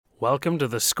Welcome to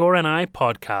the Score and I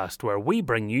podcast, where we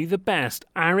bring you the best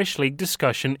Irish League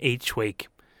discussion each week.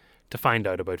 To find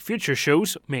out about future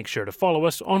shows, make sure to follow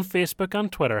us on Facebook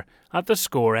and Twitter at the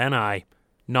Score NI.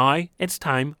 Now it's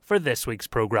time for this week's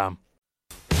programme.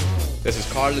 This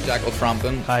is Carl the Jackal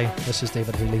Frampton. Hi, this is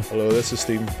David Healy. Hello, this is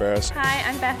Stephen Ferris. Hi,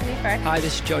 I'm Bethany Firth. Hi,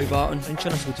 this is Joey Barton. I'm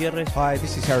Jonas Gutierrez. Hi,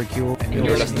 this is Harry Kewell. And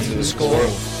you're listening to The Score.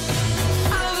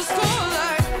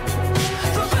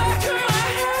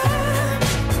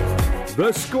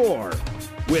 The Score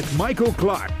with Michael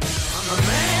Clark.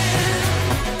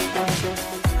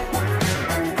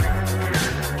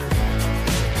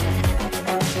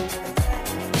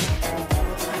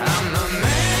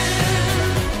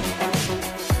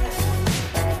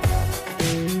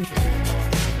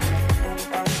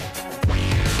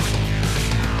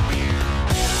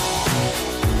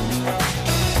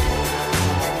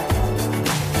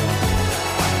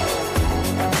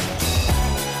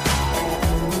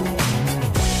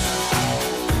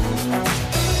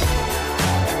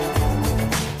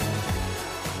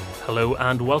 Hello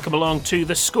and welcome along to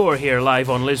The Score here live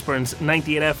on Lisburn's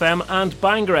 98 FM and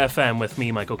Bangor FM with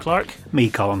me, Michael Clark. Me,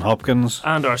 Colin Hopkins.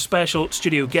 And our special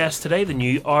studio guest today, the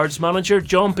new Ards manager,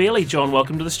 John Bailie. John,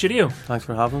 welcome to the studio. Thanks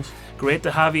for having us. Great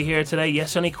to have you here today.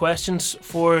 Yes, any questions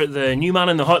for the new man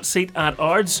in the hot seat at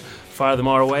Ards? Fire them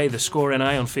our way, The Score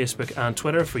NI on Facebook and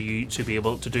Twitter for you to be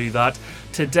able to do that.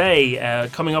 Today,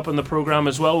 coming up on the programme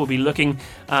as well, we'll be looking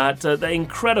at the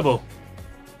incredible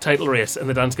title race in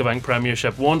the Danske Bank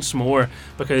Premiership once more,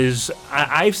 because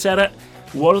I've said it,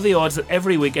 what are the odds that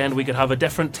every weekend we could have a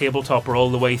different tabletopper all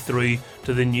the way through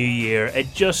to the new year?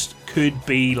 It just could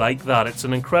be like that. It's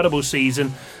an incredible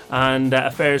season, and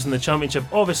affairs in the Championship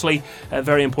obviously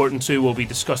very important too. We'll be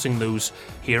discussing those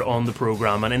here on the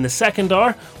programme, and in the second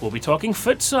hour we'll be talking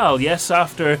futsal. Yes,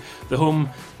 after the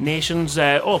home nations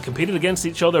all competed against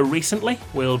each other recently,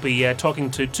 we'll be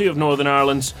talking to two of Northern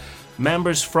Ireland's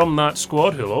members from that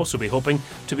squad, who'll also be hoping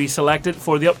to be selected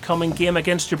for the upcoming game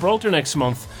against Gibraltar next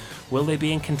month. Will they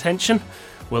be in contention?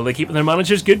 Will they keep their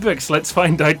managers' good books? Let's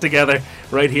find out together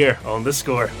right here on The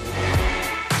Score.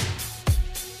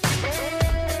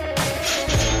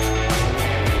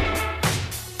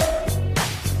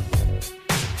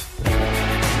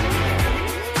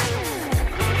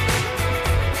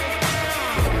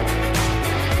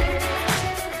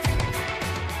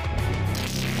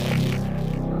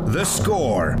 The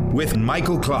Score with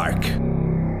Michael Clark.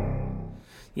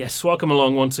 Yes, welcome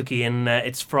along once again.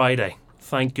 It's Friday.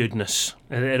 Thank goodness.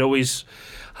 It always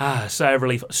sigh of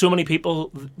relief. So many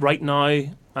people right now,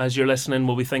 as you're listening,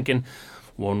 will be thinking,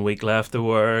 1 week left to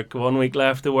work, 1 week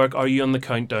left to work. Are you on the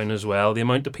countdown as well? The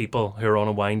amount of people who are on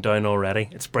a wind down already.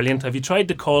 It's brilliant. Have you tried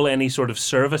to call any sort of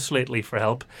service lately for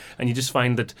help? And you just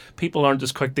find that people aren't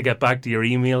as quick to get back to your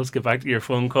emails, get back to your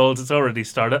phone calls. It's already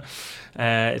started.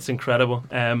 It's incredible.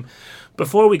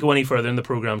 Before we go any further in the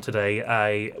programme today,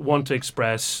 I want to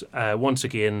express once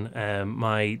again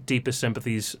my deepest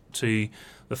sympathies to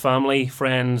the family,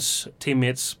 friends,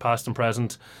 teammates, past and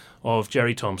present, of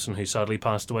Jerry Thompson, who sadly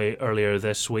passed away earlier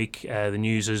this week. The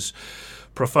news has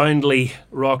profoundly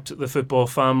rocked the football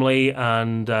family,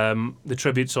 and the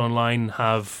tributes online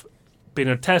have been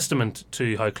a testament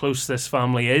to how close this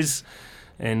family is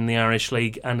in the Irish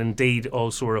League, and indeed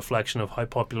also a reflection of how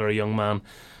popular a young man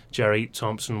Jerry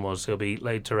Thompson was. He'll be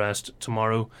laid to rest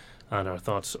tomorrow, and our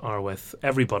thoughts are with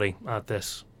everybody at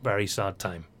this very sad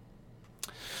time.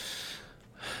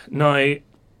 Now,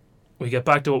 we get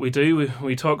back to what we do.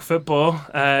 We talk football.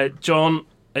 John,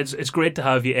 it's great to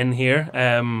have you in here.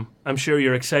 I'm sure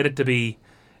you're excited to be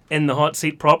in the hot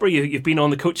seat proper. You've been on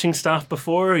the coaching staff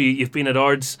before. You've been at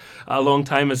Ards a long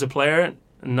time as a player.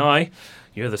 Now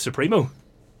you're the Supremo.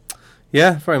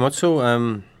 Yeah, very much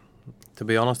so. To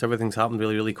be honest, everything's happened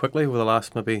really, really quickly over the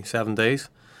last maybe 7 days.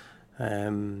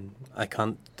 I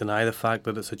can't deny the fact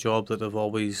that it's a job that I've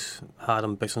always had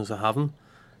ambitions of having.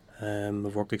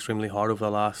 I've worked extremely hard over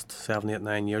the last 7, 8,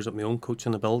 9 years at my own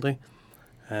coaching ability.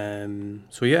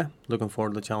 So yeah, looking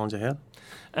forward to the challenge ahead.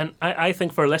 And I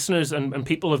think for listeners and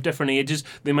people of different ages,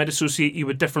 they might associate you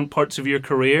with different parts of your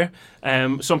career.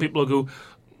 Some people will go,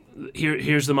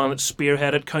 here's the man that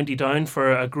spearheaded County Down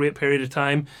for a great period of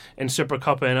time in Super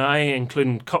Cup NI,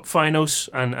 including cup finals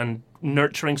and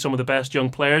nurturing some of the best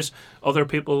young players. Other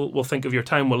people will think of your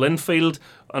time with Linfield,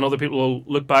 and other people will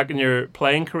look back in your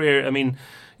playing career. I mean,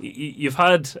 you've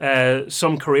had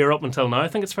some career up until now, I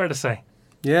think it's fair to say.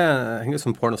 Yeah, I think it's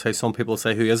important to say some people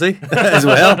say, who is he, as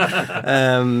well.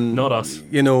 Not us.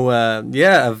 You know,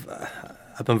 yeah,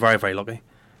 I've been very, very lucky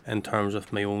in terms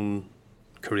of my own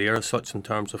career as such, in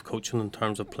terms of coaching, in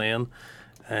terms of playing.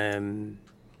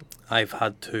 I've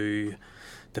had to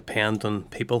depend on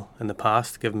people in the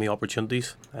past giving me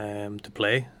opportunities to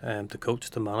play, to coach,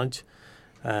 to manage.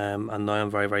 And now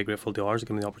I'm very, very grateful to Ards to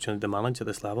give me the opportunity to manage at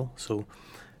this level. So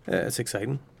it's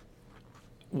exciting.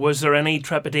 Was there any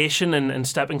trepidation in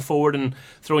stepping forward and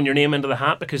throwing your name into the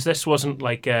hat? Because this wasn't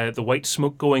like the white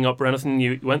smoke going up or anything.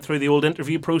 You went through the old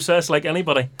interview process like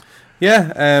anybody.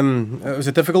 Yeah, it was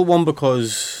a difficult one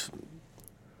because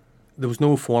there was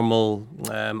no formal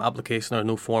application or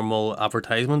no formal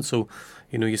advertisement. So,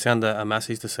 you send a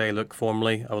message to say, look,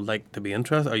 formally, I would like to be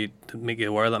interested, or to make you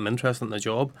aware that I'm interested in the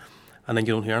job, and then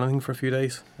you don't hear anything for a few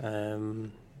days.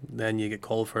 Then you get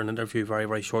called for an interview, very,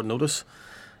 very short notice.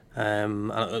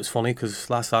 And it was funny because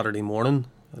last Saturday morning,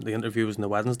 the interview was on the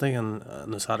Wednesday, and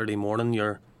on the Saturday morning,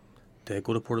 do you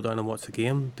go to Portadown and watch the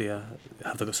game? Do you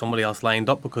have to get somebody else lined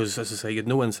up? Because, as I say, you'd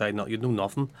no inside, you'd know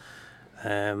nothing.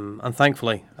 And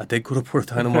thankfully, I did go to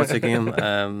Portadown and watch the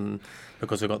game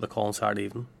because I got the call on Saturday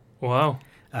evening. Wow.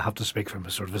 I have to speak from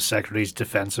a sort of a secretary's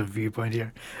defensive viewpoint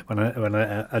here. When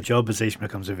a job position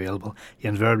becomes available, you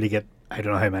invariably get, I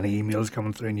don't know how many emails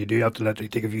coming through, and you do have to literally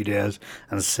take a few days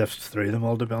and sift through them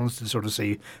all, to be honest, to sort of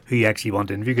see who you actually want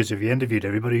to interview. Because if you interviewed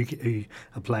everybody who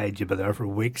applied, you'd be there for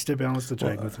weeks, to be honest, to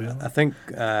try and go through them. I think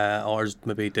ours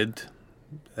maybe did.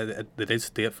 They did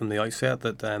state from the outset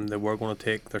that they were going to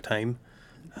take their time.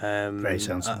 Very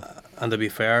sensible. And to be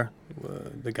fair,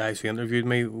 the guys who interviewed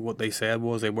me, what they said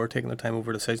was they were taking their time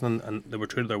over a decision, and they were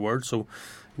true to their word. So,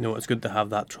 it's good to have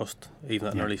that trust even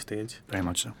at an early stage. Very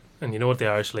much so. And you know what the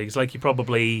Irish League's like. You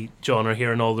probably, John, are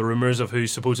hearing all the rumours of who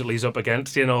supposedly is up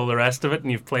against you and all the rest of it,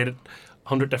 and you've played it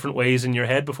 100 different ways in your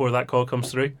head before that call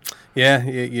comes through. Yeah,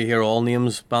 you hear all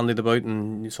names bandied about,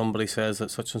 and somebody says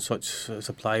that such and such is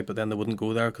applied, but then they wouldn't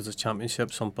go there because it's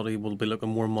championship. Somebody will be looking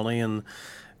more money, and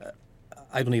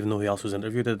I don't even know who else was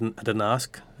interviewed. I didn't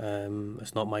ask.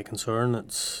 It's not my concern.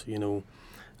 It's,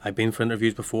 I've been for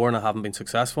interviews before and I haven't been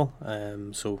successful.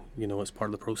 So, it's part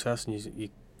of the process, and you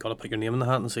got to put your name in the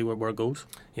hat and see where it goes.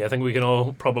 Yeah, I think we can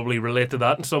all probably relate to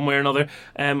that in some way or another.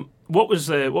 What was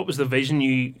the vision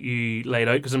you laid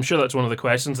out? Because I'm sure that's one of the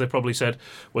questions. They probably said,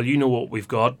 well, you know what we've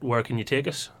got, where can you take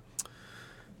us?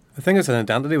 I think it's an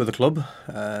identity with the club.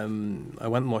 I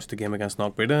went and watched the game against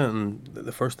Knockbreda, and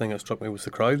the first thing that struck me was the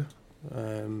crowd.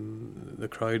 The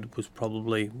crowd was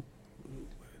probably,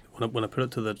 when I put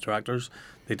it to the directors,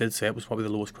 they did say it was probably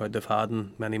the lowest crowd they've had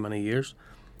in many, many years.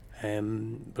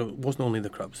 But it wasn't only the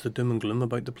crowd, it was the doom and gloom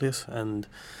about the place. And,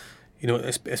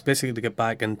 it's basically to get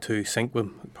back into sync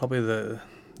with probably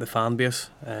the fan base.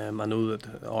 I know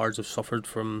that Ards have suffered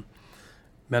from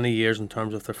many years in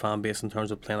terms of their fan base, in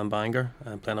terms of playing in Bangor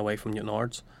and playing away from Newton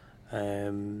Ards.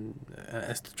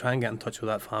 It's to try and get in touch with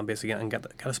that fan base again and get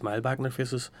a smile back in their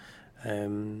faces.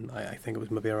 I think it was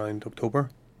maybe around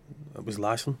October. It was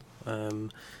lashing.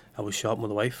 I was shopping with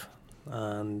the wife,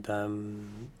 and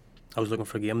I was looking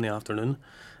for a game in the afternoon.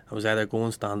 I was either go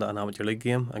and stand at an amateur league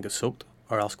game and get soaked,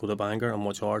 or else go to Bangor and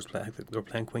watch Ards play. They were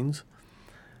playing Queens,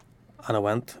 and I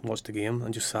went, watched the game,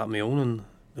 and just sat on my own. And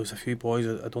there was a few boys,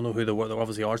 I don't know who they were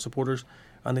obviously Ards supporters,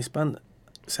 and they spent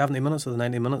 70 minutes of the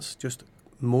 90 minutes just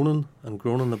moaning and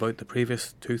groaning about the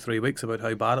previous 2-3 weeks about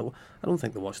how bad it was. I don't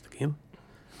think they watched the game,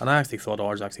 and I actually thought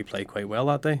Ards actually played quite well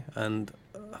that day. And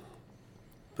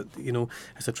but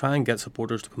it's to try and get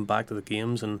supporters to come back to the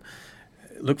games and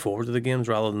look forward to the games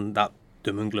rather than that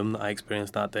doom and gloom that I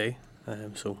experienced that day.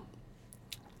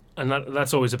 And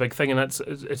that's always a big thing, and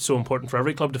it's so important for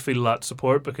every club to feel that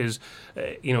support, because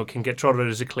it can get trotted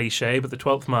as a cliche, but the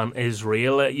 12th man is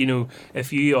real.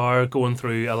 If you are going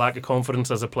through a lack of confidence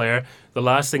as a player, the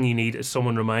last thing you need is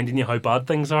someone reminding you how bad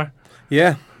things are.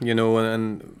 Yeah,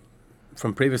 and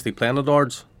from previously playing at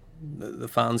Ards, the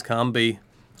fans can be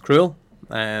cruel,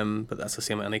 but that's the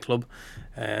same at any club.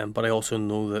 But I also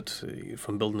know that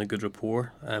from building a good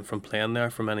rapport and from playing there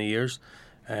for many years,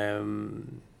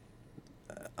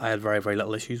 I had very, very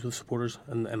little issues with supporters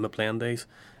in my playing days,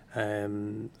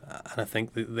 and I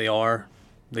think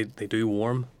they do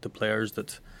warm to players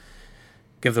that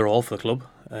give their all for the club,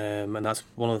 and that's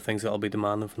one of the things that I'll be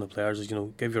demanding from the players is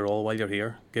give your all while you're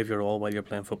here, give your all while you're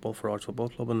playing football for Ards Football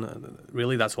Club, and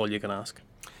really that's all you can ask.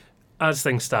 As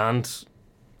things stand,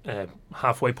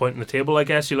 halfway point in the table, I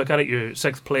guess you look at it, you're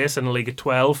 6th place in a league of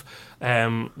 12.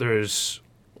 There's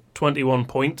 21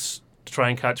 points to try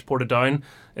and catch Portadown.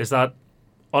 Is that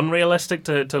unrealistic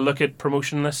to look at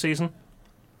promotion this season?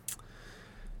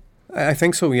 I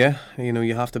think so, yeah.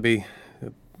 You have to be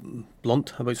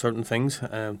blunt about certain things.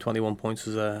 21 points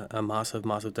is a massive,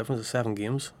 massive difference. It's 7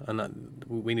 games, and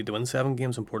we need to win 7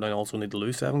 games, and Portadown also need to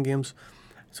lose 7 games.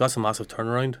 So that's a massive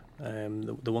turnaround.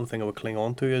 The one thing I would cling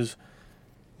on to is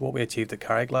what we achieved at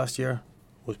Carrick last year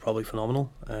was probably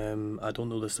phenomenal. I don't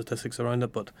know the statistics around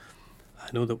it, but I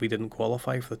know that we didn't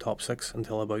qualify for the top 6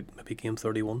 until about maybe game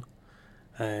 31.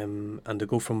 And to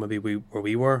go from maybe where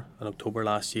we were in October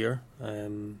last year,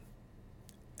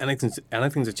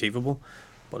 anything's achievable.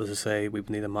 But as I say, we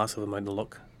need a massive amount of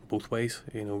luck both ways.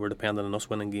 We're dependent on us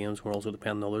winning games. We're also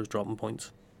dependent on others dropping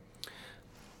points.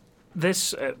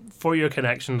 This, for your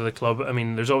connection to the club, I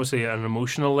mean, there's obviously an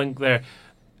emotional link there.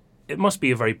 It must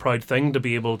be a very proud thing to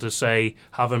be able to say,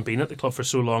 having been at the club for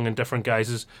so long in different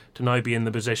guises, to now be in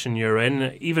the position you're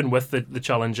in, even with the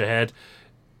challenge ahead.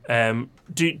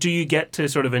 Do you get to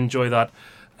sort of enjoy that?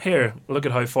 Here, look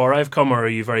at how far I've come, or are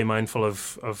you very mindful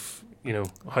of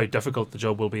how difficult the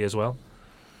job will be as well?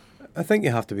 I think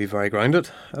you have to be very grounded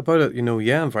about it.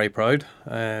 Yeah, I'm very proud.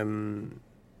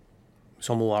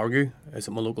 Some will argue, is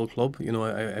it my local club?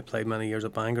 I played many years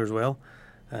at Bangor as well.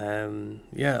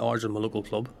 Yeah, Ards is my local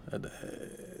club.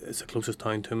 It's the closest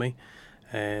town to me.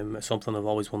 It's something I've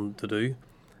always wanted to do.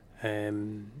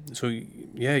 So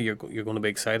yeah, you're going to be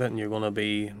excited and you're going to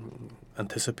be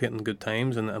anticipating good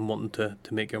times and wanting to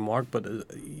make your mark. But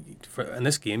in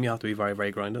this game, you have to be very,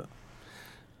 very grounded.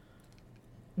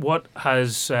 What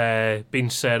has been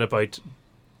said about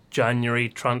January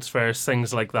transfers,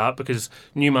 things like that? Because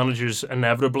new managers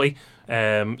inevitably,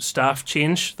 staff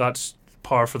change. That's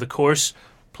par for the course.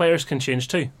 Players can change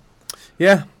too.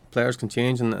 Yeah, players can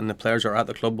change, and the players that are at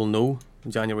the club will know the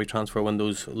January transfer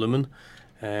window's looming.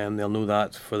 They'll know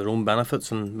that for their own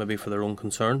benefits and maybe for their own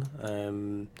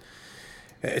concern.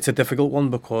 It's a difficult one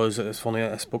because it's funny,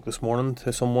 I spoke this morning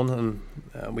to someone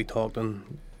and we talked,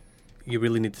 and you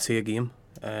really need to see a game.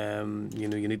 You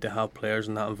need to have players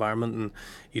in that environment, and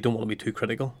you don't want to be too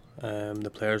critical.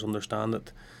 The players understand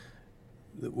that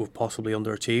we've possibly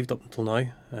underachieved up until now.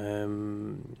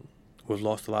 We've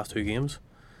lost the last 2 games.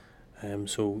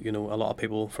 So a lot of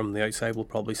people from the outside will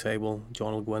probably say, well,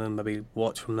 John will go in and maybe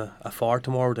watch from afar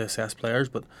tomorrow to assess players,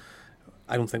 but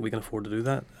I don't think we can afford to do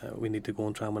that. We need to go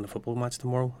and try and win a football match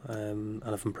tomorrow, and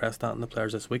I've impressed that in the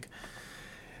players this week.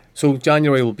 So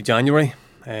January will be January.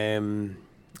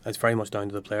 It's very much down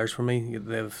to the players for me.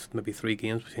 They have maybe 3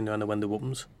 games between now and the window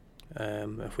opens.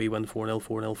 If we win 4-0,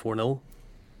 4-0, 4-0,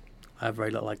 I have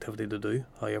very little activity to do.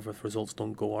 However, if results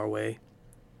don't go our way,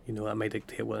 that may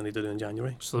dictate what I need to do in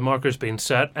January. So the marker's been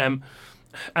set. I'm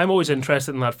always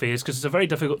interested in that phase because it's a very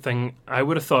difficult thing. I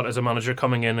would have thought as a manager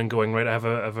coming in and going, right, I have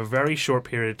a very short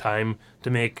period of time to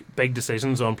make big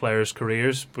decisions on players'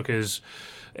 careers, because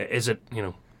is it,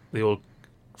 the old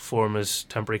form is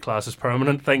temporary, class is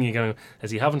permanent thing.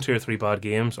 Is he having 2 or 3 bad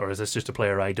games, or is this just a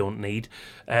player I don't need?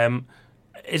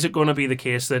 Is it going to be the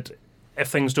case that if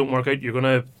things don't work out, you're going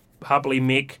to happily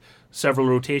make several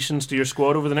rotations to your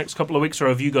squad over the next couple of weeks, or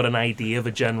have you got an idea of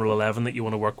a general 11 that you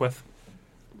want to work with?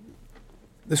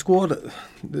 The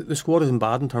squad isn't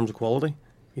bad in terms of quality.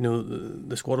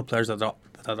 The squad of players that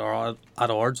are at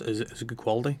Ards is a good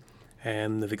quality,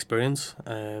 and they've experience,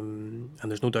 and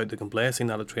there's no doubt they can play. I seen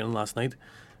that at training last night.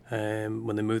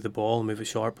 When they move the ball and move it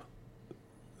sharp,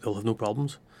 they'll have no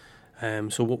problems.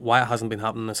 So why it hasn't been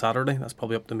happening on a Saturday, that's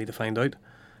probably up to me to find out.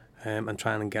 And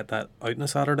trying and get that out on a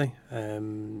Saturday.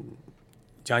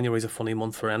 January is a funny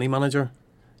month for any manager.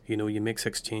 You make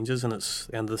 6 changes and it's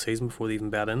the end of the season before they even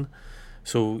bet in.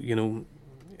 So, in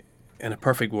a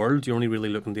perfect world, you're only really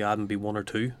looking to add maybe 1 or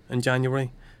 2 in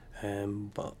January.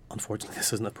 But unfortunately,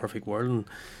 this isn't a perfect world,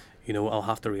 and I'll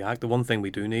have to react. The one thing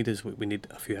we do need is we need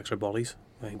a few extra bodies.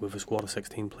 I think we have a squad of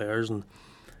 16 players,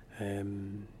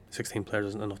 and 16 players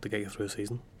isn't enough to get you through a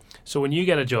season. So when you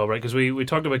get a job, right, because we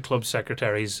talked about club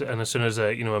secretaries, and as soon as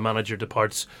a manager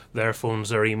departs, their phones,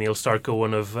 their emails start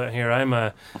going of here,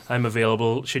 I'm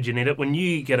available should you need it. When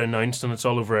you get announced and it's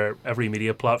all over every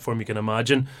media platform you can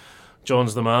imagine,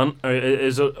 John's the man.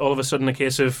 Is it all of a sudden a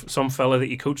case of some fella that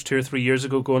you coached 2 or 3 years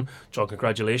ago going, John,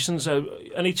 congratulations,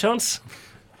 any chance?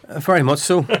 Very much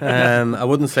so. I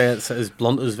wouldn't say it's as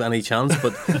blunt as any chance,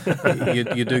 but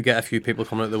you do get a few people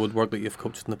coming out of the woodwork that you've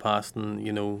coached in the past,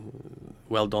 and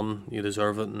well done, you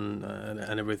deserve it,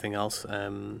 and everything else.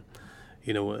 You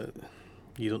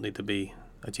don't need to be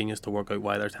a genius to work out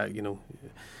why they're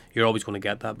you're always going to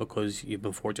get that because you've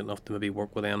been fortunate enough to maybe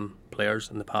work with them players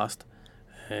in the past,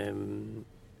 in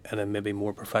a maybe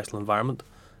more professional environment.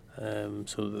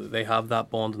 So they have that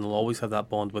bond, and they'll always have that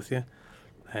bond with you.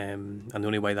 And the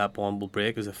only way that bond will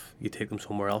break is if you take them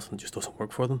somewhere else and it just doesn't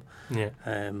work for them. Yeah.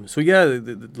 So yeah,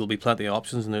 there'll be plenty of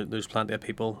options, and there's plenty of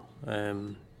people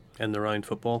in and around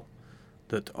football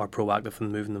that are proactive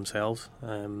in moving themselves.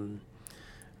 And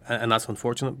that's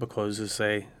unfortunate because, as I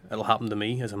say, it'll happen to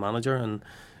me as a manager, and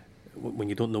when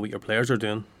you don't know what your players are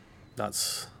doing,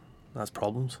 that's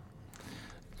problems.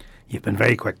 You've been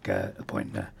very quick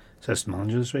appointing an assistant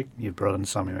manager this week. You've brought in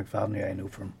Sammy McFadden, who I know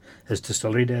from his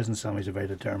distillery days, and Sammy's a very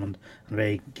determined and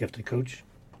very gifted coach.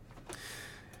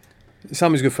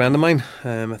 Sammy's a good friend of mine.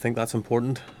 I think that's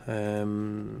important.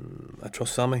 I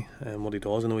trust Sammy and what he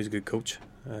does. I know he's a good coach.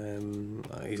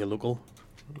 He's a local.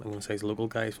 I'm going to say he's a local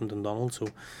guy. He's from Dundonald, so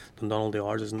Dundonald the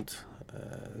Ards isn't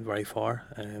very far.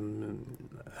 I know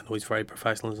he's very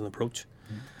professional as an approach.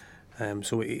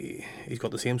 So he's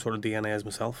got the same sort of DNA as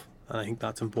myself, and I think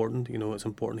that's important. You know, it's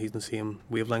important he's in the same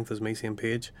wavelength as me, same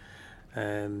page.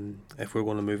 If we're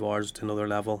going to move ours to another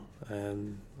level,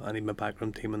 I need my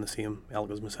backroom team in the same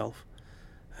ilk as myself.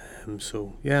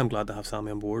 So yeah, I'm glad to have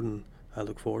Sammy on board, and I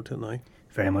look forward to it now.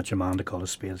 Very much a man to call a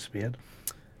spade a spade.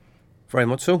 Very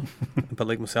much so, but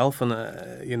like myself,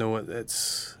 and you know,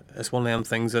 it's one of them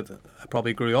things that I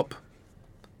probably grew up,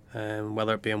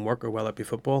 whether it be in work or whether it be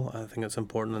football. I think it's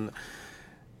important, and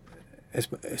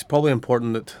it's probably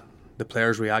important that the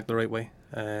players react the right way.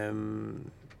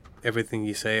 Everything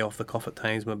you say off the cuff at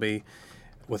times, maybe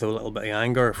with a little bit of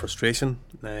anger or frustration.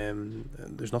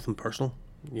 There's nothing personal.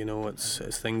 You know, it's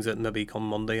things that maybe come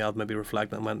Monday I'll maybe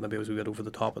reflect and went maybe I was a bit over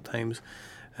the top at times.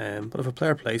 But if a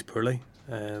player plays poorly,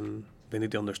 they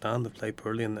need to understand they play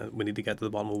poorly, and we need to get to the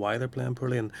bottom of why they're playing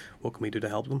poorly and what can we do to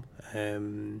help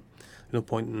them. No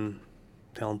point in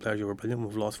telling players you were brilliant when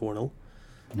we've lost 4-0.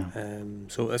 No.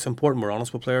 So it's important we're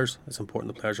honest with players. It's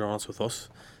important the players are honest with us.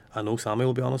 I know Sammy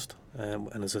will be honest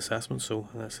in his assessment, so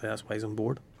that's why he's on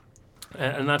board.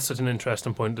 And that's such an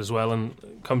interesting point as well, and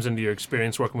comes into your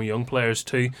experience working with young players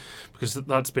too, because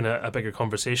that's been a bigger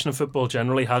conversation of football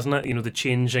generally, hasn't it? You know, the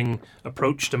changing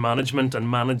approach to management and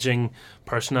managing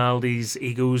personalities,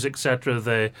 egos, etc.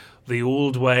 The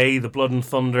old way, the blood and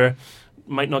thunder,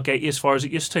 might not get you as far as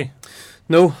it used to.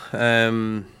 No.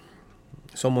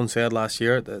 Someone said last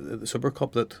year at the Super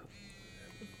Cup that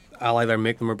I'll either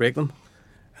make them or break them.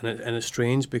 And it's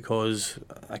strange because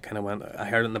I kind of went, I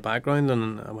heard it in the background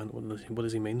and I went, what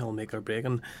does he mean? I'll make or break.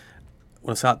 And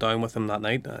when I sat down with him that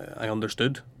night, I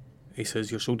understood. He says,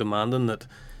 you're so demanding that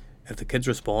if the kids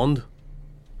respond,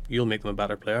 you'll make them a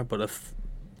better player. But if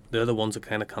they're the ones that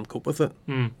kind of can't cope with it,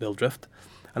 they'll drift.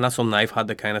 And that's something I've had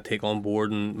to kind of take on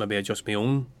board and maybe adjust my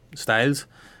own styles,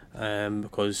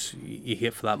 because you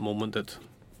hate for that moment that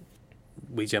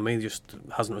Jimmy just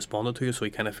hasn't responded to you, so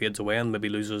he kind of fades away and maybe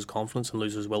loses his confidence and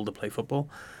loses his will to play football.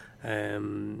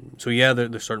 So yeah,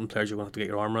 there's certain players you're going to have to get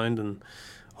your arm around, and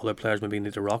other players maybe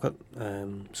need to rock it.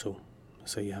 So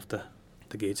you have to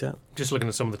gauge that. Just looking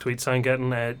at some of the tweets I'm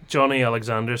getting, Johnny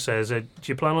Alexander says, do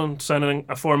you plan on signing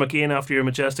a form again after your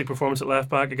majestic performance at left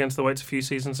back against the Whites a few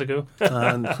seasons ago?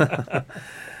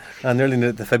 I nearly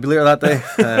needed the defibrillator that day.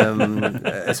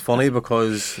 It's funny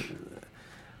because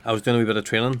I was doing a wee bit of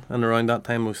training, and around that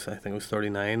time I think I was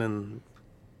 39, and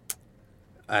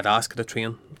I'd asked to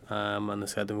train, and they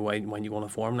said to me, when you go on a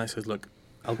form? And I said, look,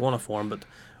 I'll go on a form, but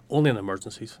only in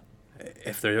emergencies.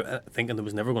 If they're thinking there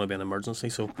was never going to be an emergency.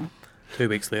 So 2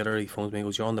 weeks later he phones me and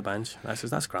goes, you're on the bench. And I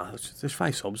says, that's grand, there's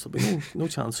 5 subs, there'll be no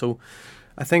chance. So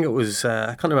I think it was,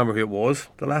 I can't remember who it was,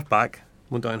 the left back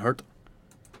went down hurt,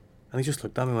 and he just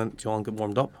looked at me and went, John, get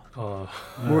warmed up.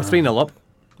 We were 3-0 up.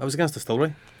 I was against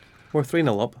Distillery. We're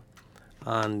 3-0 up,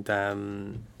 and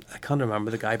I can't remember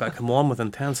the guy, but I come on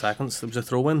within 10 seconds. There was a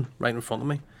throw-in right in front of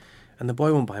me, and the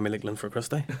boy went by me like Linford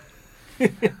Christie.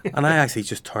 And I actually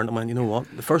just turned and went, you know what?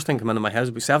 The first thing came into my head was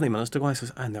about 70 minutes to go. I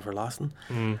says, I'm never lasting.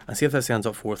 And see if this ends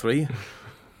up 4-3.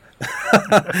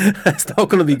 It's not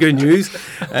going to be good news.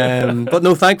 But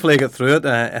no, thankfully I got through it.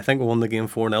 I think we won the game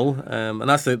 4-0. And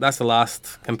that's the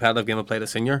last competitive game I played at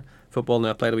senior football. Now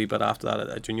I played a wee bit after that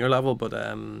at junior level, but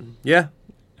yeah.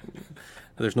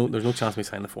 There's no chance of me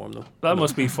signing the form though. That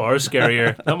must be far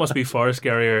scarier. That must be far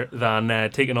scarier than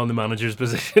taking on the manager's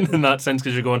position in that sense,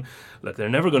 because you're going, look, they're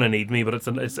never going to need me, but it's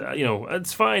you know,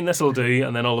 it's fine, this'll do.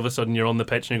 And then all of a sudden you're on the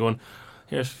pitch and you're going,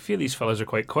 here's a few of these fellas are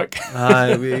quite quick.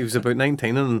 He was about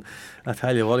 19, and I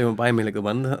tell you what, he went by me like the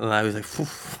wind, and I was like, phew.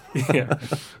 Yeah.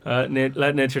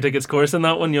 Let nature take its course in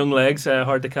that one. Young legs,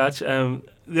 hard to catch. The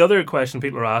other question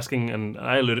people are asking, and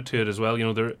I alluded to it as well, you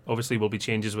know, there obviously will be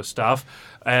changes with staff.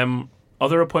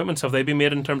 Other appointments, have they been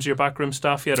made in terms of your backroom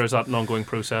staff yet, or is that an ongoing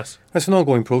process? It's an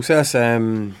ongoing process.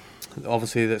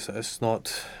 Obviously, it's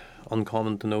not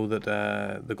uncommon to know that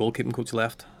the goalkeeping coach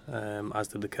left, as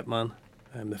did the kit man.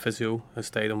 The physio has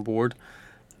stayed on board.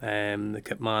 The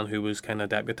kit man who was kind of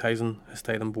deputising has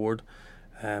stayed on board.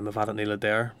 I've added Neil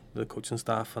Adair, the coaching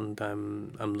staff, and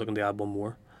I'm looking to add one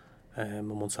more. And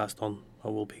once that's done, I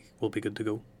will be good to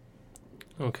go.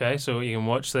 Okay, so you can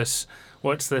watch this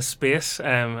space.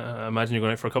 I imagine you're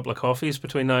going out for a couple of coffees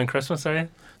between now and Christmas, are you?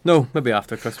 No, maybe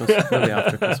after Christmas. Maybe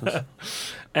after Christmas.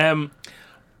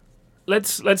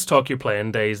 Let's talk your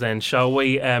playing days then, shall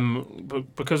we?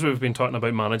 Because we've been talking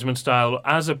about management style.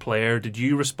 As a player, did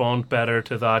you respond better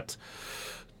to that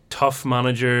tough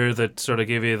manager that sort of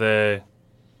gave you the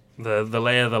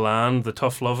lay of the land, the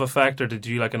tough love effect, or did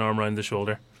you like an arm around the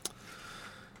shoulder?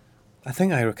 I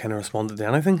think I kind of responded to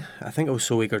anything. I think I was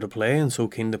so eager to play and so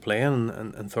keen to play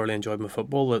and thoroughly enjoyed my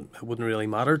football that it wouldn't really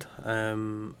mattered.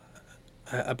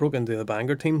 I broke into the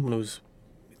Bangor team when I was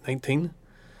 19,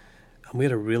 and we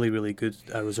had a really, really good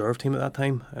reserve team at that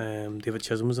time. David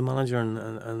Chisholm was the manager,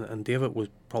 and David would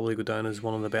probably go down as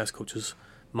one of the best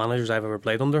managers I've ever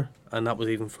played under, and that was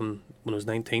even from when I was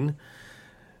 19.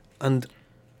 And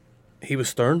he was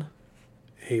stern,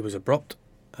 he was abrupt.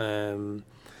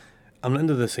 I'm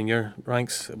into the senior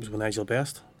ranks. It was with Nigel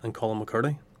Best and Colin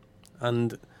McCurdy,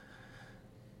 and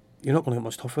you're not going to get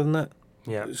much tougher than that.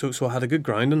 Yeah. So I had a good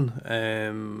grounding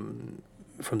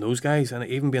from those guys, and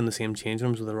even being in the same change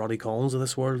rooms with the Roddy Collins of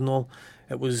this world and all,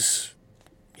 it was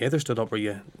they stood up where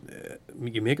you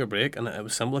make or break, and it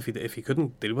was simple. If you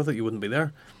couldn't deal with it, you wouldn't be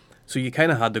there. So you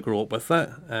kind of had to grow up with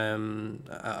that.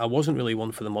 I wasn't really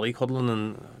one for the mollycoddling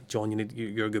and John,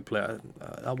 you're a good player.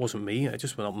 That wasn't me. I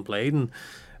just went up and played and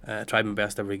tried my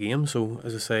best every game. So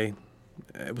as I say,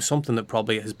 it was something that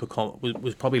probably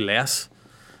was probably less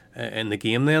in the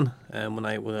game then. When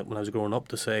I was growing up,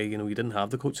 to say you didn't have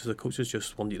the coaches. The coaches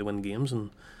just wanted you to win games, and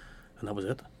that was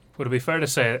it. Would it be fair to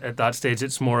say at that stage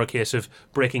it's more a case of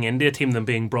breaking into a team than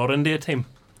being brought into a team?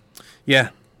 Yeah.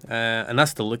 And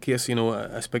that's still the case.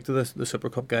 I speak to the Super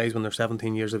Cup guys when they're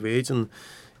 17 years of age, and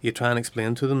you try and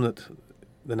explain to them that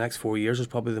the next 4 years is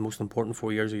probably the most important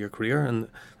 4 years of your career, and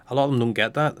a lot of them don't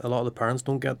get that. A lot of the parents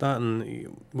don't get that,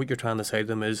 and what you're trying to say to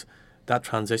them is that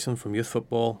transition from youth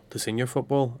football to senior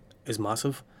football is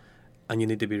massive, and you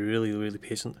need to be really, really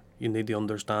patient. You need to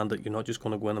understand that you're not just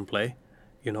going to go in and play.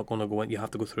 You're not going to go in. You have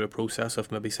to go through a process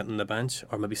of maybe sitting on the bench,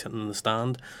 or maybe sitting in the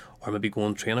stand, or maybe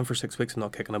going training for 6 weeks and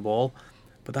not kicking a ball.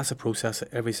 But that's a process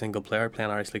that every single player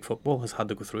playing Irish League football has had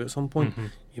to go through at some point. Mm-hmm.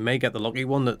 You may get the lucky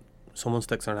one that someone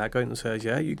sticks their neck out and says,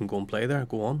 yeah, you can go and play there,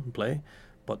 go on and play.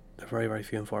 But they're very, very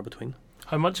few and far between.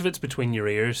 How much of it's between your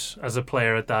ears as a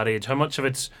player at that age? How much of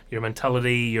it's your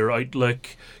mentality, your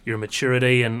outlook, your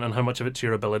maturity, and how much of it's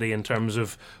your ability in terms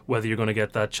of whether you're going to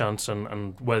get that chance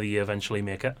and whether you eventually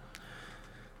make it?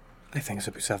 I think it's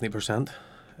about 70%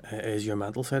 is your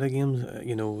mental side of games,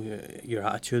 your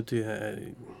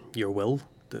attitude, your will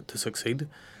to succeed.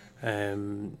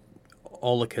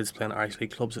 All the kids playing Irish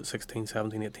League clubs at 16,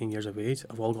 17, 18 years of age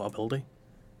have all got ability,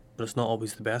 but it's not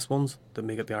always the best ones that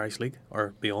make it the Irish League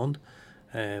or beyond.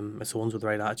 It's the ones with the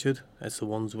right attitude. It's the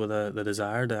ones with the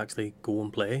desire to actually go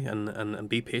and play and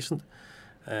be patient.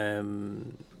 I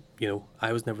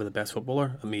was never the best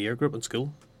footballer in my year group in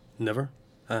school, never.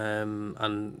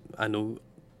 And I know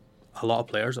a lot of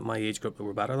players at my age group that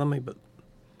were better than me, but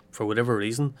for whatever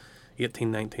reason,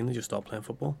 18, 19, they just stopped playing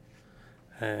football.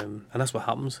 And that's what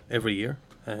happens every year.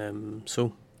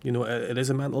 So, it is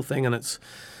a mental thing, and it's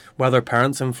whether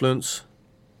parents influence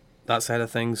that side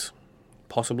of things,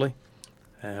 possibly,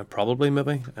 probably,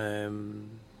 maybe.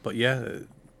 But yeah,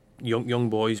 young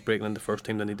boys breaking into first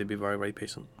team, they need to be very, very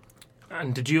patient.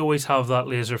 And did you always have that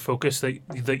laser focus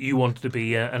that you wanted to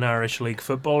be an Irish League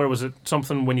footballer? Was it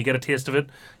something when you get a taste of it,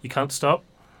 you can't stop?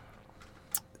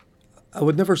 I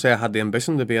would never say I had the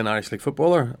ambition to be an Irish League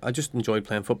footballer. I just enjoyed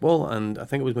playing football, and I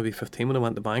think it was maybe 15 when I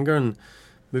went to Bangor, and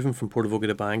moving from Portavogie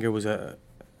to Bangor was a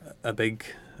big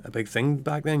thing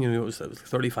back then. It was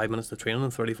 35 minutes to training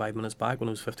and 35 minutes back when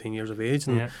I was 15 years of age,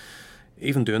 and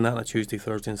even doing that on a Tuesday,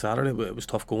 Thursday and Saturday, it was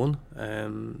tough going.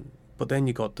 But then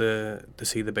you got to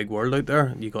see the big world out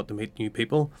there. You got to meet new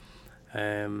people,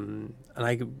 and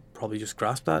I could probably just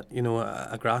grasp that.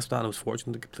 I grasped that, and I was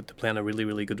fortunate to play in a really,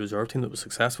 really good reserve team that was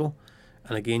successful.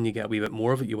 And again, you get a wee bit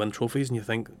more of it. You win trophies, and you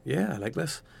think, yeah, I like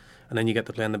this. And then you get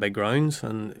to play in the big grounds,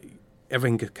 and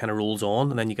everything kind of rolls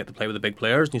on. And then you get to play with the big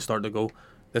players, and you start to go,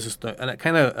 and it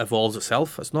kind of evolves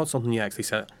itself. It's not something you actually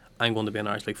say, I'm going to be an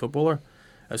Irish League footballer.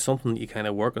 It's something that you kind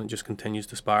of work, and it just continues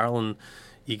to spiral, and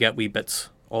you get wee bits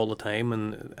all the time,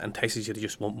 and entices you to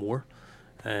just want more.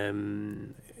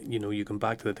 You come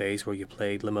back to the days where you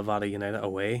played Limavady United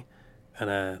away in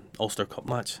a Ulster Cup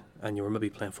match, and you were maybe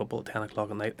playing football at 10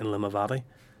 o'clock at night in Limavady.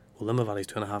 Well, Limavady's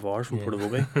 2.5 hours from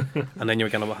Portavogie, and then you were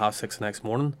getting up at 6:30 the next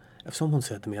morning. If someone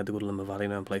said to me I had to go to Limavady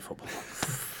now and play football,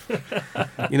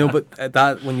 but at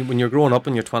that when you're growing up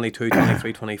and you're 22,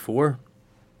 23, 24,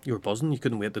 you were buzzing. You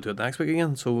couldn't wait to do it next week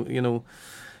again. So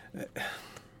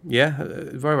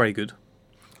very, very good.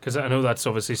 Because I know that's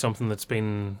obviously something that's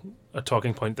been a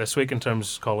talking point this week in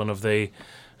terms, Colin, of the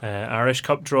Irish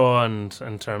Cup draw, and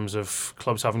in terms of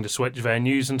clubs having to switch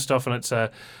venues and stuff, and it's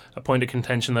a point of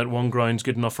contention that one ground's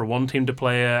good enough for one team to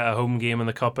play a home game in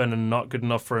the Cup in and not good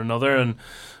enough for another, and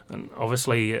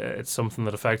obviously it's something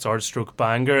that affects Ards stroke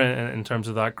Bangor in terms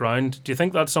of that ground. Do you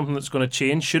think that's something that's going to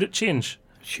change? Should it change?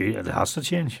 It has to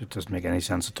change. It doesn't make any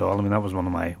sense at all. I mean, that was one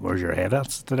of my "where's your head at"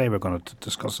 today. We're going to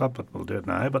discuss that, but we'll do it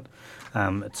now. But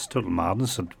it's total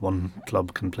madness that one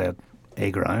club can play at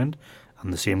a ground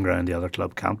and the same ground the other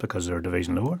club can't because they're a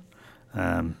division lower.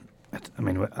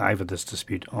 I've had this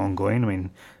dispute ongoing. I mean,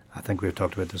 I think we've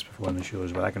talked about this before in the show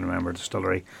as well. I can remember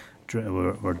Distillery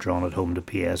were drawn at home to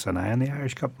PSNI in the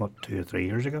Irish Cup, 2 or 3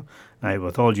 years ago. Now,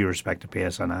 with all due respect to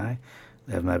PSNI,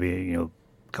 they have maybe a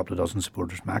couple of dozen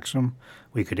supporters maximum.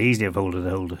 We could easily have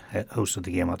hosted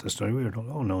the game at Distillery. We were told,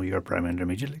 oh no, you're a Premier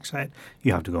Intermediate League side.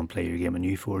 You have to go and play your game in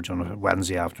Newforge on a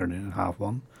Wednesday afternoon at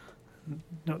 1:30.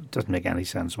 No, it doesn't make any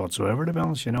sense whatsoever, to be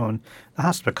honest, and there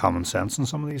has to be common sense in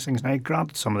some of these things. Now,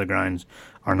 granted, some of the grounds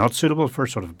are not suitable for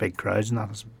sort of big crowds, and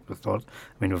that is the thought.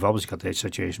 I mean, we've obviously got the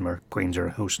situation where Queens are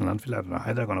hosting Linfield. I don't know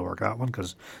how they're going to work that one,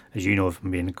 because as you know,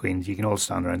 from being in Queens, you can all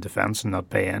stand around the fence and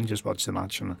not pay in, just watch the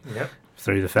match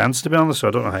through the fence, to be honest. So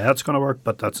I don't know how that's going to work,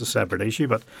 but that's a separate issue.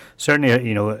 But certainly,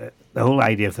 the whole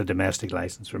idea of the domestic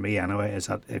licence, for me anyway, is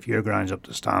that if your ground's up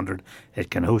to standard,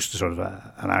 it can host sort of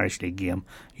an Irish League game.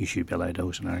 You should be allowed to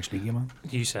host an Irish League game on.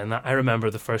 You saying that, I remember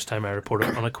the first time I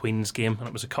reported on a Queen's game, and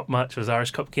it was a cup match, it was an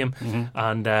Irish Cup game,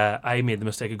 and I made the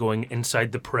mistake of going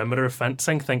inside the perimeter of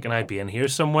fencing, thinking I'd be in here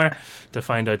somewhere, to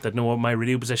find out that no, my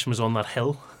radio position was on that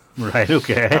hill. Right,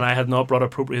 okay. And I had not brought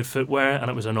appropriate footwear, and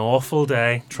it was an awful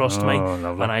day, trust me.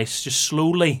 Lovely. And I just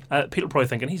slowly, people probably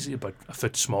thinking he's about a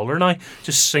foot smaller now,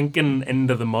 just sinking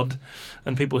into the mud,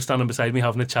 and people were standing beside me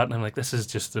having a chat, and I'm like, this is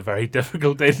just a very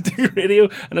difficult day to do radio.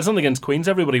 And it's something against Queens.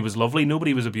 Everybody was lovely,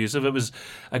 nobody was abusive. It was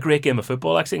a great game of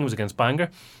football. Actually, it was against Bangor.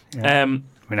 Yeah.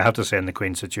 I have to say, in the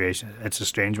Queen situation, it's a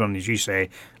strange one. As you say,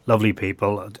 lovely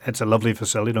people. It's a lovely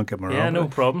facility, don't get me wrong. Yeah, no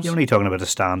problems. You're only talking about a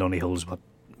stand only holds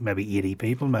maybe 80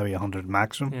 people, maybe 100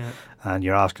 maximum, and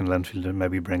you're asking Linfield to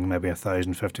maybe bring maybe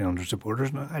 1,000, 1,500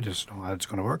 supporters. No, I just don't know how it's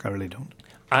going to work. I really don't.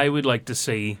 I would like to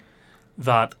see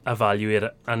that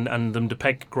evaluated and them to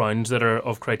pick grounds that are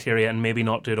of criteria and maybe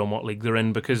not do it on what league they're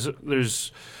in, because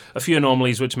there's a few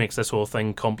anomalies which makes this whole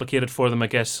thing complicated for them, I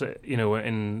guess.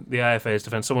 In the IFA's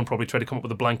defence, someone probably tried to come up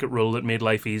with a blanket rule that made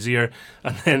life easier,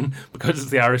 and then because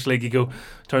it's the Irish League, you go,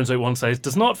 turns out one size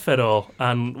does not fit all,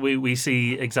 and we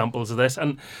see examples of this.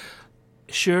 And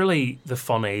surely the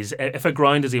fun is, if a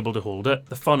ground is able to hold it,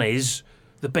 the fun is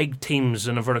the big teams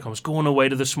in inverted commas going away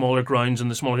to the smaller grounds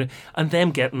and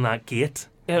them getting that gate.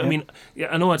 I mean,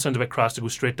 I know it sounds a bit crass to go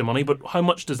straight to money, but how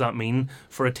much does that mean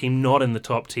for a team not in the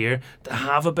top tier to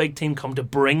have a big team come to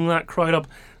bring that crowd up?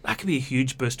 That could be a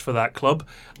huge boost for that club,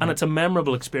 and it's a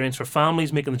memorable experience for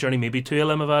families making the journey maybe to a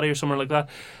Limavady or somewhere like that.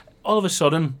 All of a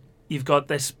sudden, you've got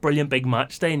this brilliant big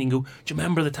match day, and you can go, do you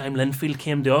remember the time Linfield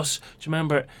came to us? Do you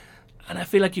remember? And I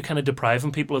feel like you're kind of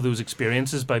depriving people of those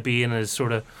experiences by being as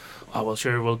sort of, oh, well,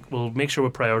 sure, we'll make sure we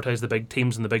prioritise the big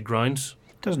teams and the big grounds.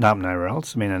 It doesn't happen anywhere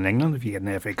else. I mean, in England, if you get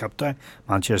an FA Cup tie,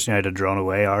 Manchester United drawn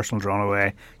away, Arsenal drawn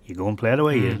away, you go and play it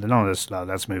away. None of this,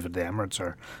 let's move it to the Emirates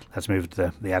or let's move it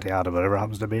to the Etihad or whatever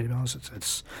happens to be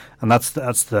honest. And that's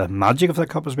the magic of the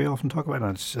Cup, as we often talk about,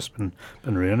 and it's just been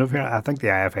ruined over here. I think the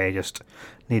IFA just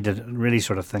need to really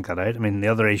sort of think that out. I mean, the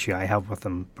other issue I have with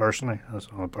them personally,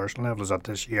 on a personal level, is that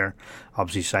this year,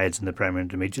 obviously sides in the Premier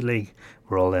Intermediate League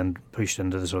were all then pushed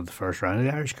into the sort of the first round of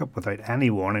the Irish Cup without any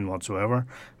warning whatsoever.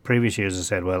 Previous years they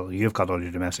said, well, you've got all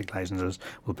your domestic licences,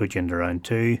 we'll put you into round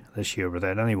 2. This year,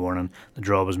 without any warning, the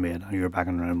draw was made and you were back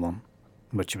in round 1,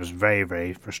 which was very,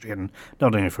 very frustrating,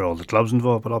 not only for all the clubs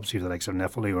involved, but obviously the likes of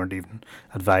Nifl, who weren't even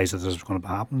advised that this was going to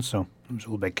happen. So it was a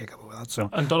whole big kick up with that. So,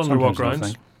 and done under what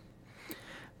grounds?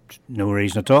 No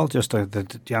reason at all. Just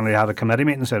January had a committee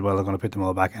meeting and said, well, they're going to put them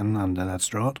all back in and let's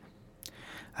draw it.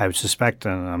 I would suspect,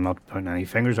 and I'm not pointing any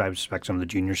fingers, I would suspect some of the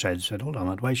junior sides said, hold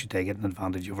on, why should they get an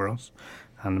advantage over us?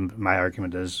 And my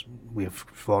argument is, we have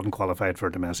fought and qualified for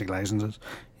domestic licences.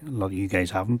 A lot of you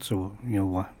guys haven't, so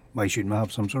why shouldn't we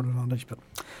have some sort of advantage? But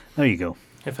there you go.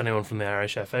 If anyone from the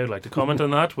Irish FA would like to comment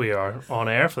on that, we are on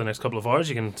air for the next couple of hours.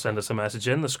 You can send us a message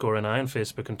in, the Score and I, on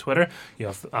Facebook and Twitter. You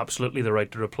have absolutely the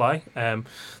right to reply.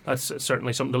 That's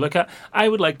certainly something to look at. I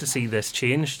would like to see this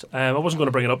changed. I wasn't going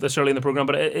to bring it up this early in the programme,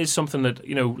 but it is something that,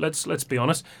 let's be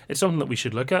honest, it's something that we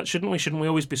should look at, shouldn't we? Shouldn't we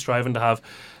always be striving to have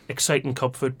exciting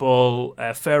cup football,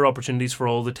 fair opportunities for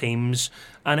all the teams?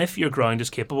 And if your ground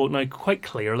is capable, now quite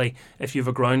clearly, if you have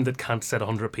a ground that can't sit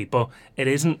 100 people, it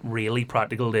isn't really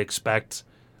practical to expect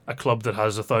a club that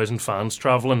has 1,000 fans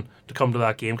travelling to come to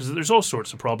that game, because there's all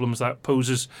sorts of problems that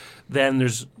poses. Then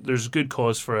there's good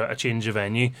cause for a change of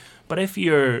venue. But if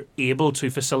you're able to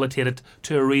facilitate it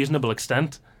to a reasonable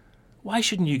extent, why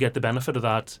shouldn't you get the benefit of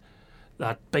that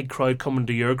big crowd coming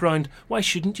to your ground? Why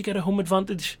shouldn't you get a home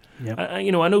advantage? Yep. I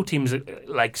know teams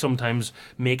like sometimes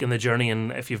making the journey,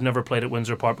 and if you've never played at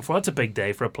Windsor Park before, that's a big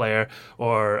day for a player,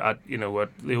 or at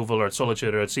the Oval or at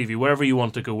Solitude or at Seaview, wherever you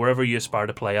want to go, wherever you aspire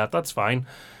to play at, that's fine.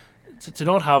 To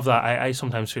not have that, I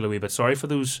sometimes feel a wee bit sorry for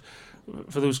those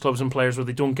clubs and players where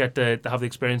they don't get to have the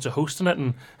experience of hosting it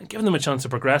and giving them a chance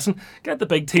of progressing. Get the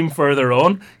big team further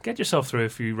on. Get yourself through a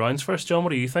few rounds first. John, what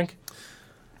do you think?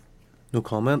 No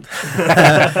comment.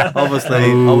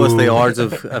 Obviously, Ards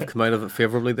have come out of it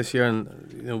favourably this year,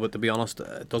 and but to be honest,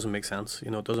 it doesn't make sense.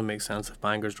 It doesn't make sense if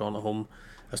Bangor's drawn at home.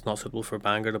 It's not suitable for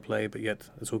Bangor to play, but yet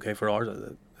it's okay for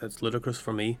Ards. It's ludicrous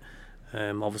for me.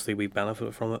 Obviously, we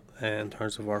benefit from it in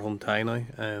terms of our home tie now.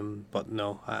 But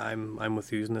no, I'm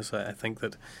with you in this. I think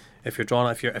that if you're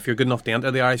good enough to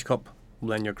enter the Irish Cup,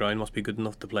 then your ground must be good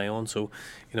enough to play on. So,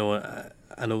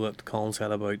 I know that Colin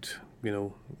said about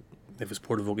if it's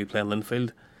Portavogie playing Linfield,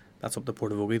 that's up to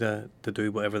Portavogie to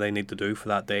do whatever they need to do for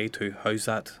that day to house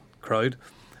that crowd.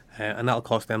 And that'll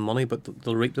cost them money, but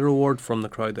they'll reap the reward from the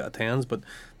crowd that attends. But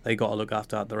they got to look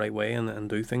after that the right way and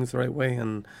do things the right way.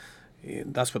 And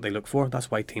that's what they look for. That's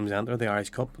why teams enter the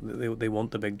Irish Cup. They want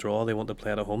the big draw. They want to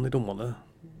play at home. They don't want to.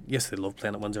 Yes, they love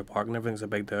playing at Windsor Park and everything's a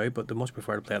big day out, but they much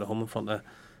prefer to play at home in front of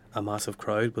a massive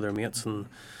crowd with their mates and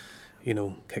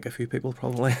kick a few people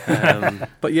probably.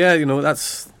 But yeah,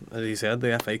 that's, as you said,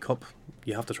 the FA Cup.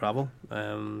 You have to travel.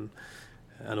 I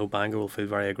know Bangor will feel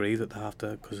very aggrieved that they have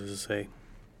to, because as I say,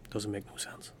 it doesn't make no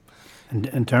sense.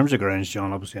 In terms of grounds,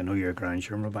 John, obviously I know you're a ground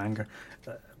share from Bangor.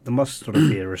 There must sort of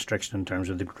be a restriction in terms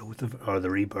of the growth of, or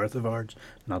the rebirth of Ards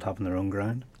not having their own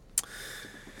ground.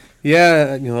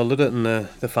 Yeah, I looked at in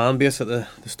the fan base at the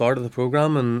start of the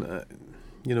programme, and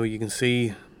you can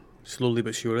see slowly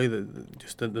but surely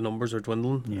that the numbers are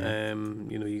dwindling. Yeah.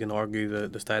 You can argue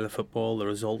the style of football, the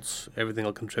results, everything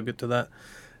will contribute to that.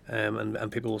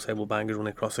 And people will say, well, Bangor's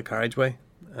only across the carriageway.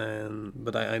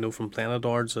 But I know from playing at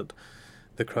Ards that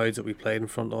the crowds that we played in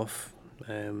front of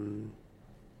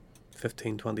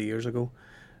 15, 20 years ago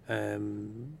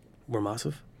were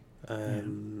massive.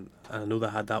 And I know they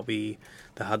had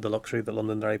the luxury that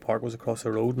Londonderry Park was across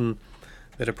the road, and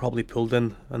they'd have probably pulled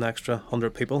in an extra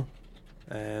 100 people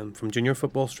from junior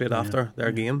football straight after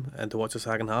their game and to watch the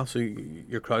second half. So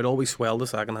your crowd always swelled the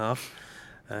second half.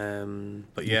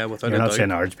 But yeah, without you're a not doubt,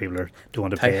 saying Ards people don't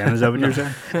want to pay in, is that what you're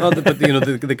saying? No, but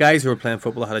the guys who were playing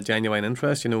football had a genuine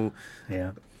interest.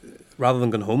 Yeah. Rather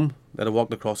than going home, they'd have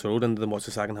walked across the road and then watched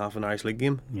the second half of an Irish League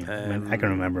game. Yeah. I can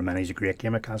remember many's a great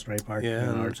game at Castlereagh Park.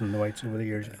 Yeah, Ards and the Whites over the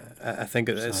years. I think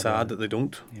it's sad that they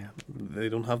don't. Yeah. They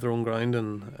don't have their own ground,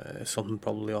 and it's something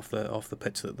probably off the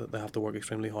pitch that they have to work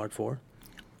extremely hard for.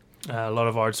 A lot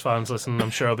of Ards fans listening,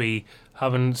 I'm sure, will be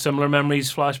having similar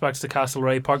memories, flashbacks to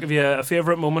Castlereagh Park. Have you a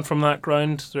favourite moment from that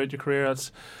ground throughout your career?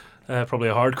 That's probably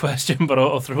a hard question, but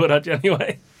I'll throw it at you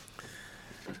anyway.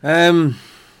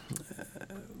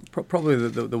 Probably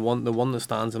the one that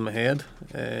stands in my head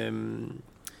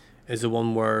is the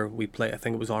one where we play. I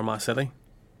think it was Armagh City.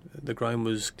 The ground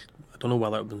was, I don't know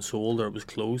whether it had been sold or it was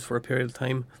closed for a period of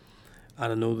time.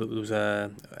 And I know that there was I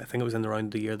think it was in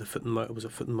around the year the foot and mouth, was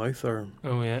it foot and mouth or?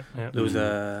 Oh yeah. There was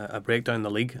a breakdown in the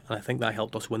league, and I think that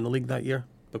helped us win the league that year,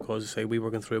 because say we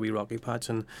were going through a wee rocky patch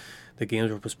and the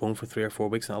games were postponed for 3 or 4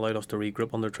 weeks, and it allowed us to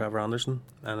regroup under Trevor Anderson.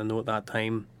 And I know at that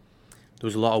time there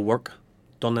was a lot of work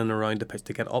done in and around the pitch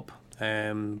to get up.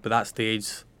 But that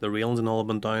stage, the railings and all had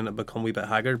been down, it become a wee bit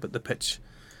haggard, but the pitch,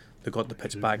 they got the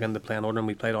pitch back into playing order, and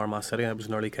we played Armagh City, and it was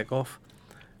an early kick-off.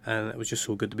 And it was just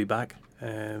so good to be back.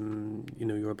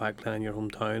 You were back playing in your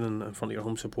hometown and in front of your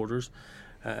home supporters.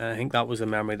 And I think that was a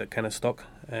memory that kind of stuck.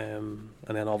 And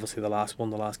then obviously the last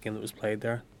game that was played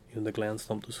there, the Glen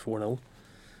thumped us 4-0.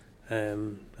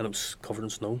 And it was covered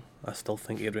in snow. I still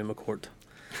think Adrian McCourt.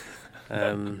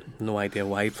 No idea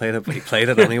why he played it, but he played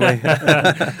it anyway.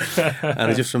 And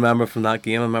I just remember from that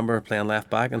game, I remember playing left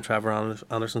back and Trevor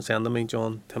Anderson saying to me,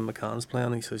 John, Tim McCann's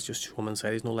playing. He says, just show him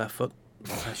inside, he's no left foot.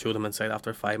 I showed him inside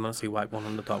after 5 minutes. He whacked one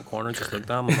in the top corner, just looked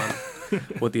at him and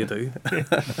went, what do you do?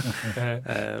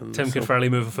 Tim could fairly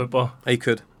move a football. He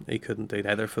could indeed,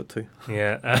 either foot too.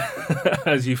 Yeah,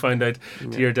 as you found out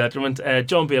to your detriment.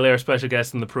 John Bailie, our special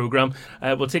guest in the programme.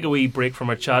 We'll take a wee break from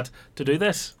our chat to do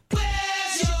this.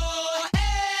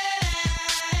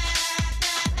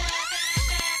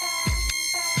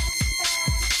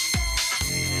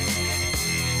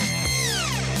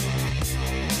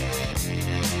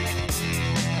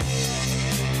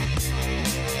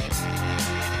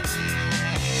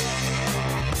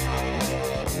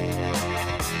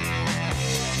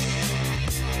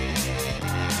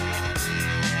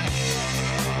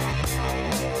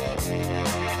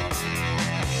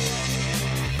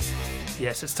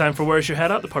 Yes, it's time for Where's Your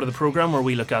Head At, the part of the programme where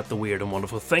we look at the weird and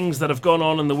wonderful things that have gone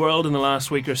on in the world in the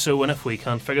last week or so, and if we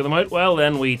can't figure them out, well,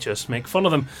 then we just make fun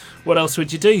of them. What else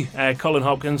would you do? Colin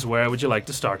Hopkins, where would you like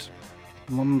to start?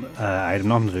 One item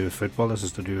nothing to do with football. This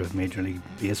is to do with Major League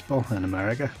Baseball in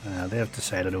America. They have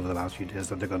decided over the last few days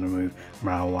that they're going to remove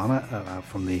marijuana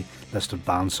from the list of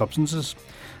banned substances.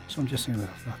 So I'm just thinking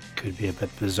that could be a bit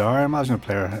bizarre. Imagine a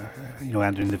player,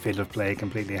 entering the field of play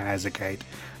completely high as a kite,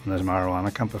 and there's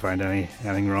marijuana. Can't be found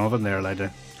anything wrong with it. And they're allowed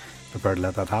to prepare to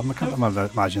let that happen. I can't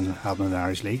imagine it happening in the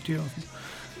Irish League. Do you?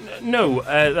 No,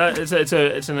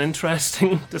 it's an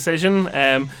interesting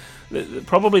decision.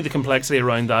 Probably the complexity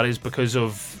around that is because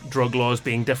of drug laws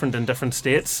being different in different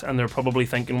states, and they're probably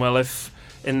thinking, well, if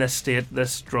in this state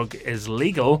this drug is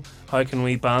legal, how can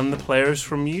we ban the players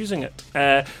from using it?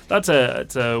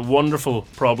 It's a wonderful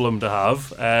problem to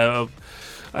have.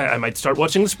 I might start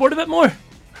watching the sport a bit more.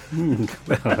 Well,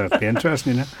 that'd be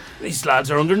interesting, These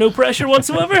lads are under no pressure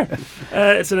whatsoever.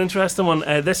 It's an interesting one.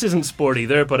 This isn't sport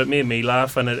either, but it made me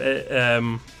laugh, and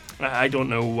I don't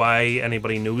know why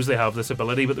anybody knows they have this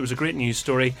ability, but there was a great news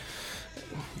story.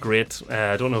 Great.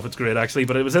 I don't know if it's great actually,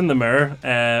 but it was in the Mirror,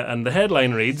 and the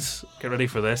headline reads, get ready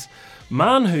for this,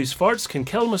 man whose farts can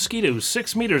kill mosquitoes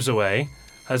 6 metres away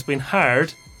has been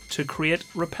hired to create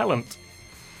repellent.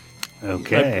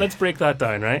 Okay. Let's break that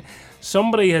down, right?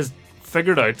 Somebody has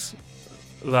figured out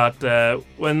that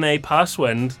when they pass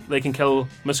wind, they can kill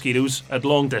mosquitoes at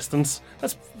long distance.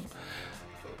 That's...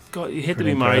 God, you hate to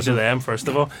be married to them, first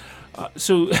of all.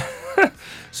 So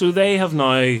they have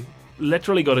now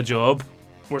literally got a job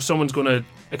where someone's going to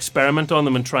experiment on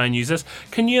them and try and use this.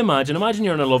 Can you imagine? Imagine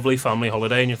you're on a lovely family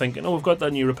holiday and you're thinking, oh, we've got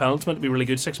that new repellent, it's meant to be really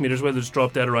good, 6 metres away, there's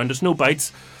drop dead around us, no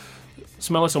bites.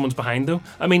 Smell of someone's behind though.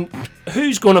 I mean,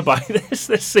 who's going to buy this?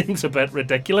 This seems a bit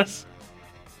ridiculous.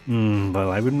 Well,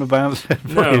 I wouldn't have banned it.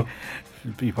 No.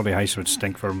 It'd be probably high, so it'd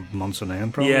stink for months on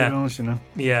end, probably, Yeah. to be honest,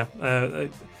 Yeah.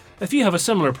 If you have a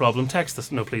similar problem, text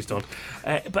us. No, please don't.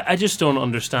 But I just don't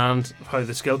understand how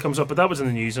the skill comes up. But that was in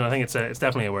the news, and I think it's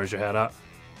definitely a Where's Your Head At.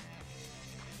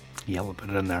 Yeah, we'll put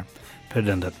it in there. Put it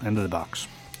into the box.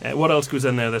 What else goes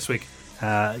in there this week?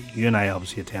 You and I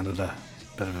obviously attended a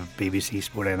bit of a BBC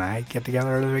Sport NI get together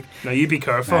earlier this week. Now you be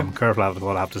careful. I'm careful of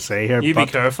what I have to say here. You be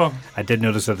careful. I did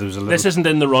notice that there was a little... This isn't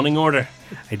in the running order.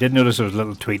 I did notice there was a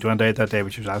little tweet went out that day,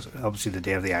 which was obviously the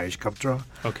day of the Irish Cup draw.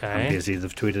 Okay. And basically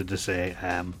they've tweeted to say...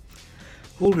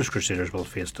 Oldest Crusaders will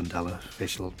face Dundela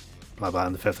official blah blah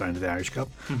in the 5th round of the Irish Cup.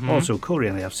 Also,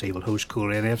 Coleraine FC will host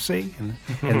Coleraine FC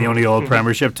in the only All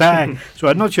Premiership tie. So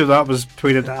I'm not sure that was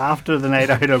tweeted after the night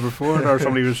out or before it, or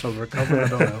somebody was still recovering. I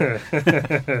don't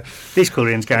know. These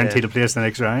Coleraines guaranteed a place in the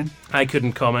next round. I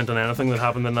couldn't comment on anything that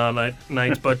happened in that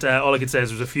night, but all I could say is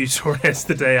there was a few stories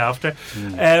the day after.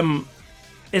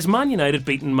 Is Man United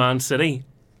beating Man City?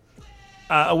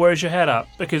 Where's your head at?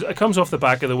 Because it comes off the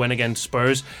back of the win against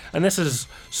Spurs, and this is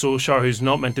Solskjaer, who's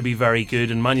not meant to be very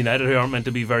good, and Man United, who aren't meant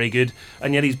to be very good,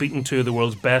 and yet he's beaten two of the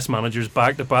world's best managers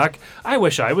back to back. I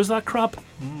wish I was that crap.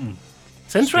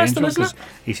 It's interesting, isn't it?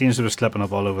 He seems to be slipping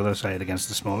up all over the side against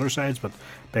the smaller sides, but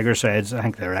bigger sides, I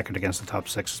think their record against the top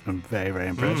 6 has been very, very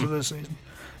impressive this season.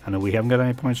 I know we haven't got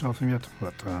any points off them yet,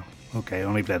 but okay,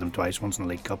 only played them twice, once in the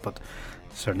League Cup, but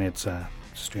certainly it's a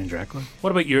strange record.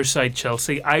 What about your side,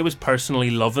 Chelsea? I was personally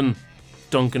loving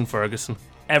Duncan Ferguson.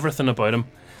 Everything about him.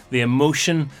 The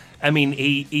emotion. I mean,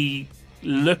 he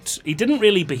didn't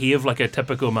really behave like a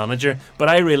typical manager, but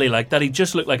I really liked that. He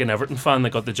just looked like an Everton fan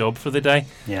that got the job for the day.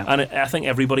 Yeah. And I think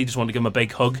everybody just wanted to give him a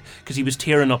big hug because he was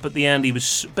tearing up at the end.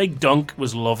 Big Dunk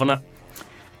was loving it.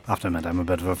 I have to admit, I'm a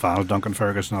bit of a fan of Duncan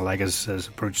Ferguson. I like his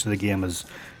approach to the game, his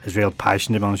real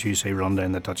passion. To be honest, you say run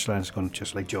down the touchline, it's going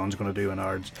just like John's going to do in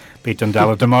Ards. Beat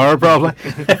Dundela tomorrow, probably.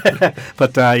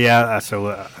 But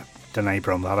deny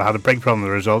problem. I had a big problem with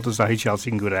the result. Is that how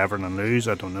Chelsea can go to Everton and lose?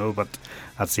 I don't know, but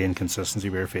that's the inconsistency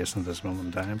we're facing at this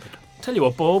moment in time. But tell you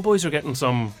what, ball boys are getting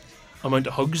some amount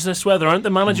of hugs this weather, aren't the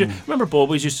manager? Remember, ball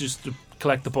boys used to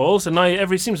collect the balls, and now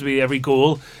seems to be every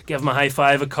goal give them a high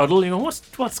five, a cuddle. You know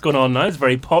what's going on now? It's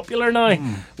very popular now.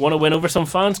 Want to win over some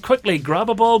fans? Quickly grab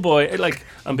a ball boy,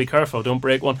 and be careful, don't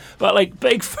break one. But I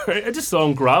just saw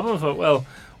him grab him. I thought, well,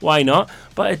 why not?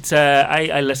 But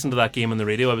I listened to that game on the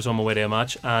radio. I was on my way to a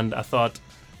match, and I thought,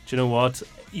 do you know what?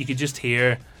 You could just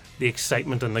hear the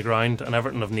excitement in the ground, and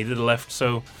Everton have needed a lift.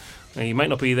 So he might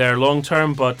not be there long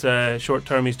term, but short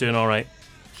term he's doing all right.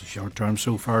 Short term,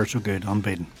 so far so good,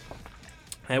 unbeaten.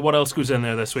 What else goes in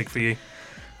there this week for you?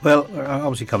 Well, we're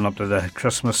obviously coming up to the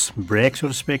Christmas break, so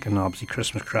to speak, and obviously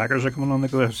Christmas crackers are coming on the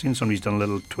go. I've seen somebody's done a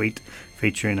little tweet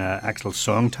featuring actual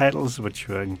song titles, which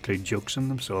include jokes in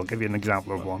them, so I'll give you an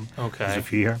example of one. Okay. There's a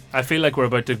few here. I feel like we're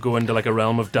about to go into like a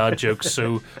realm of dad jokes,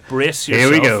 so brace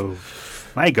yourself. Here we go.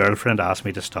 My girlfriend asked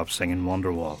me to stop singing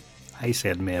Wonderwall. I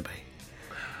said maybe.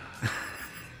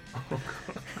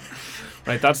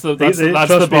 Right, that's the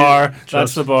bar.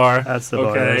 That's the bar. That's the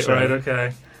bar. Okay, Sorry. right,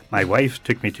 okay. My wife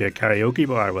took me to a karaoke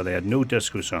bar where they had no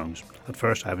disco songs. At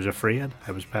first, I was afraid.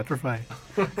 I was petrified.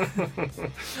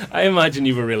 I imagine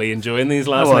you were really enjoying these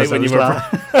last night when you were.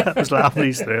 I was laughing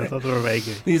these through. I thought they were very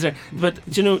good. These are, but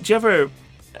do you ever?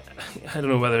 I don't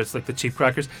know whether it's like the cheap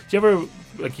crackers. Do you ever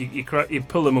like you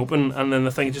pull them open and then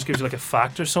the thing just gives you like a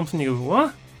fact or something? You go,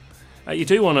 what? You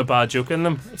do want a bad joke in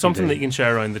them. It's something that you can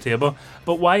share around the table.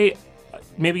 But why?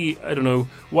 Maybe I don't know.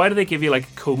 Why do they give you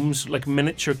like combs, like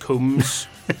miniature combs?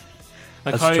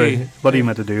 Like That's true. What are you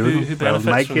meant to do? Who Well, in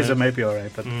my benefits from case, it? it might be all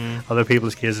right, but other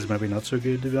people's cases maybe not so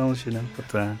good, to be honest. You know. But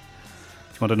do you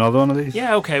want another one of these?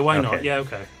 Yeah. Okay. Why not? Okay. Yeah.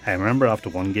 Okay. I remember after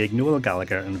one gig, Noel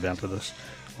Gallagher invented this.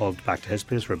 All back to his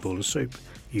place for a bowl of soup.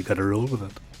 You got to roll with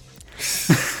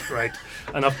it. Right.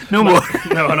 Enough. No more.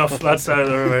 No, enough. That's out of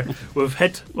the way. We've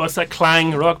hit. What's that?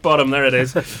 Clang. Rock bottom. There it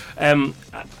is.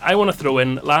 I want to throw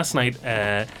in. Last night,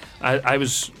 I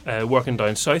was working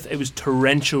down south. It was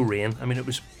torrential rain. I mean, it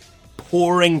was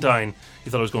pouring down.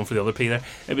 You thought I was going for the other P there.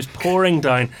 It was pouring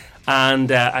down,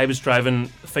 and I was driving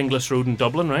Finglas Road in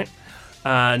Dublin, right?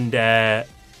 And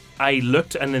I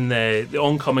looked, and in the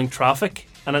oncoming traffic,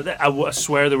 and I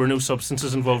swear there were no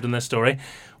substances involved in this story,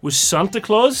 was Santa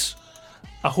Claus,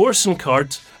 a horse and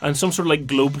cart, and some sort of like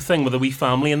globe thing with a wee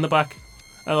family in the back.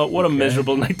 I thought, what a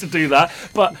miserable night to do that.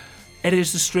 But it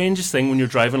is the strangest thing when you're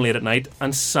driving late at night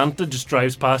and Santa just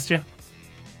drives past you.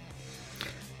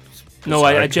 No,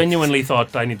 I genuinely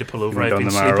thought I need to pull over. I've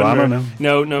been sleeping.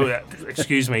 No,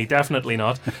 excuse me, definitely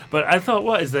not. But I thought,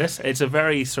 what is this? It's a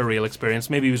very surreal experience.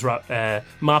 Maybe he was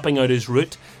mapping out his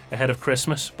route ahead of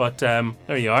Christmas. But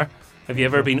there you are. Have you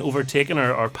ever been overtaken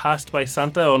or passed by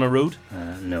Santa on a road?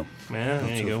 No. Yeah,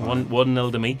 there you go.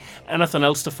 1-0 to me. Anything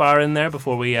else to fire in there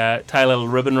before we tie a little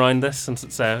ribbon round this, since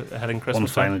it's heading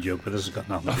Christmas? One final joke, but this has got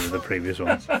nothing to do with the previous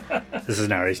ones. This is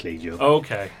an Irish League joke.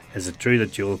 Okay. Is it true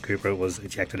that Joel Cooper was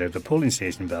ejected out of the polling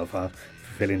station in Belfast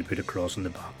for failing to put a cross in the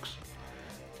box?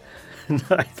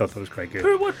 I thought that was quite good.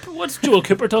 What's Joel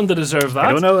Cooper done to deserve that?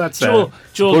 I don't know. That's Joel,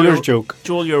 supporter's joke.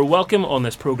 Joel, you're welcome on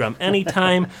this programme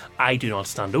anytime. I do not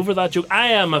stand over that joke. I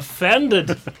am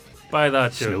offended by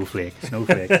that joke.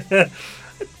 Snowflake.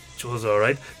 Joel's all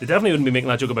right. They definitely wouldn't be making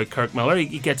that joke about Kirk Miller.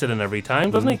 He gets it in every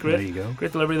time, doesn't he? Great. There you go.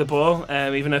 Great delivery of the ball.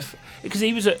 Even if, because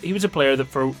he was a player that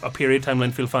for a period of time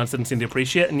Linfield fans didn't seem to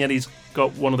appreciate, and yet he's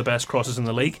got one of the best crosses in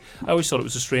the league. I always thought it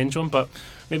was a strange one, but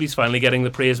maybe he's finally getting the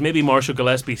praise. Maybe Marshall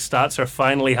Gillespie's stats are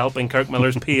finally helping Kirk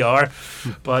Miller's PR.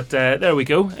 But there we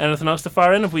go. Anything else to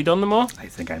fire in? Have we done them all? I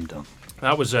think I'm done.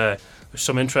 That was there's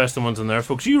some interesting ones in there,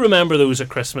 folks. You remember those at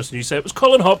Christmas, and you say it was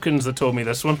Colin Hopkins that told me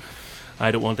this one. I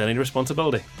don't want any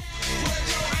responsibility.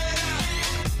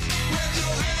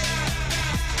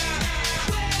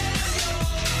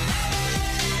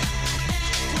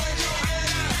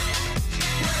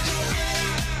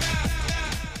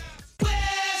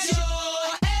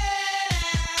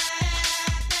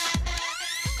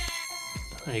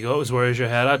 There you go. It was Where's Your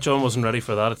Head At? John wasn't ready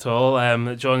for that at all.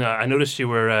 John, I noticed you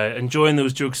were enjoying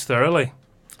those jokes thoroughly.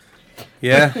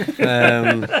 Yeah.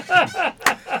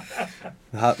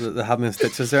 They have me in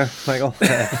stitches there, Michael.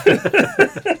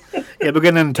 Yeah, we're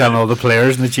going in telling all the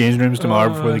players in the change rooms tomorrow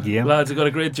before the game. Lads, I've got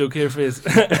a great joke here for you.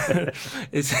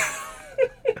 It's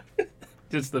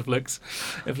just the Flux.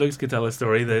 If Flux could tell a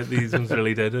story, these ones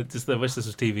really did. I wish this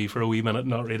was TV for a wee minute,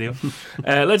 not radio.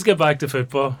 Let's get back to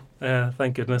football.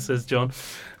 Thank goodness, says John.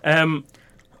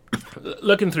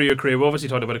 Looking through your career, we obviously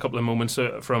talked about a couple of moments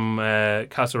from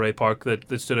Castlereagh Park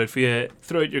that stood out for you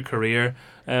throughout your career.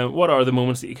 What are the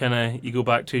moments that you go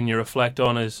back to and you reflect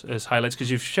on as highlights? Because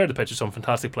you've shared the pitch with some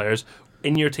fantastic players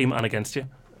in your team and against you.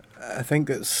 I think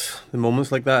it's the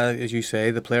moments like that, as you say,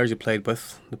 the players you played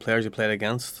with, the players you played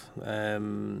against,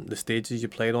 the stages you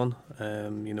played on.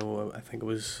 I think it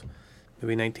was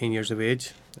maybe 19 years of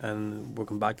age, and we're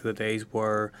going back to the days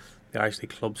where the Irish League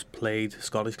clubs played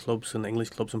Scottish clubs and English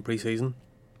clubs in pre-season,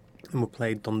 and we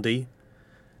played Dundee.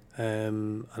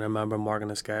 And I remember marking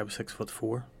this guy, was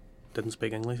 6'4", didn't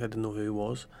speak English, I didn't know who he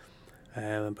was.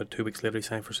 But 2 weeks later he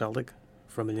signed for Celtic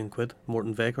for £1 million,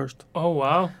 Morton Veghurst. Oh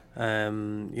wow!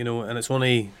 And it's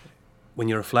only when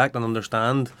you reflect and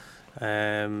understand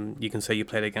You can say you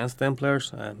played against them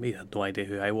players. He had no idea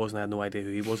who I was, and I had no idea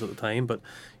who he was at the time. But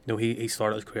he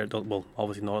started his career well,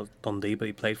 obviously not at Dundee, but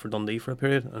he played for Dundee for a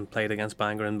period and played against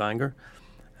Bangor and Bangor.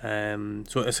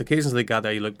 So it's occasions like that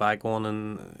you look back on,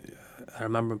 and I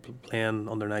remember playing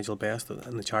under Nigel Best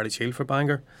in the Charity Shield for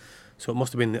Bangor. So it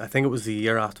must have been, I think it was the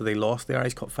year after they lost the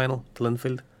Irish Cup final to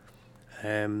Linfield.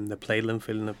 They played Linfield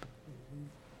in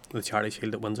the Charity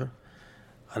Shield at Windsor.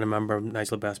 And I remember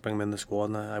Nigel Best bringing me in the squad,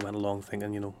 and I went along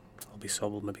thinking, I'll be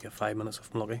subbed, will maybe get 5 minutes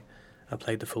if I'm lucky. I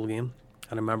played the full game.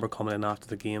 And I remember coming in after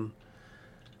the game,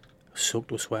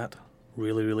 soaked with sweat,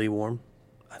 really, really warm.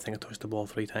 I think I touched the ball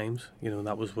 3 times.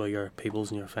 That was where your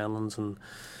Peebles and your Fenlands and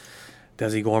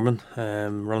Desi Gorman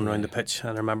running around the pitch.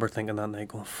 And I remember thinking that night,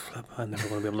 going, flip, I'm never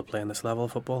going to be able to play in this level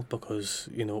of football, because,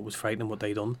 it was frightening what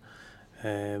they done.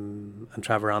 And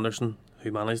Trevor Anderson,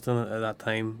 who managed them at that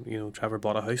time, Trevor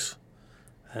bought a house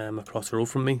across the road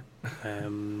from me,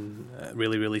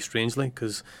 really, really strangely,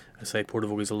 because I say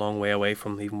Portavogie is a long way away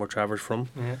from even where Trevor's from.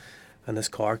 Yeah. And this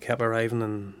car kept arriving,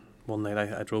 and one night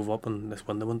I drove up and this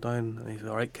window went down, and he said,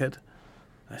 "All right, kid."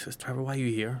 I says, "Trevor, why are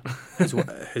you here?"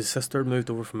 His sister moved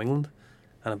over from England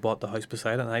and had bought the house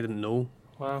beside it, and I didn't know.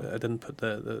 Wow. I didn't put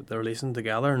the relation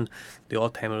together, and the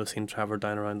odd time I would have seen Trevor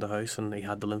down around the house, and he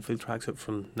had the Linfield tracksuit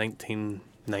from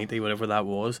 1990, whatever that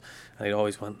was, and he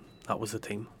always went, that was the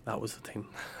team.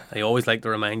 And he always liked to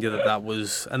remind you that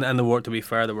was, and the word, to be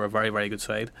fair, they were a very, very good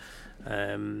side.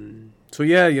 So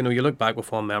yeah, you look back with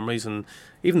fond memories, and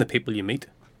even the people you meet.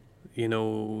 You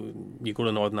go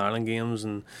to Northern Ireland games,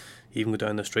 and you even go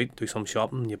down the street, do some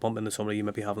shopping, you bump into somebody you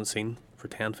maybe haven't seen for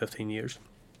 10, 15 years.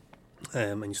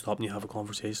 And you stop and you have a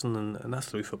conversation, and that's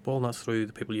through football, and that's through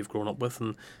the people you've grown up with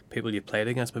and people you played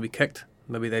against,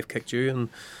 maybe they've kicked you, and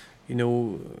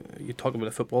you talked about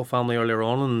a football family earlier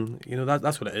on, and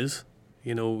that's what it is.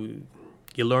 You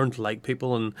learn to like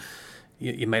people, and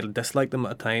you might dislike them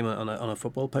at a time on a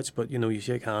football pitch, but you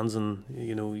shake hands, and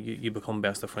you become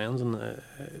best of friends, and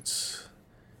it's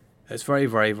very,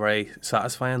 very, very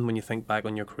satisfying when you think back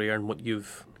on your career and what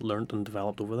you've learnt and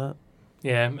developed over that.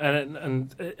 Yeah,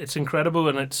 and it's incredible,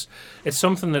 and it's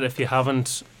something that if you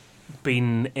haven't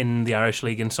been in the Irish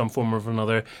League in some form or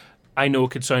another, I know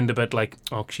it could sound a bit like,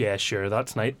 oh yeah, sure,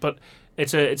 that's nice, but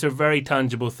it's a very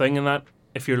tangible thing, and that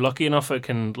if you're lucky enough, it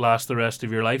can last the rest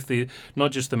of your life.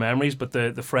 Not just the memories, but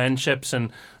the friendships, and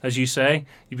as you say,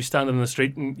 you'd be standing in the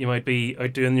street and you might be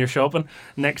out doing your shopping.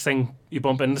 Next thing, you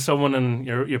bump into someone and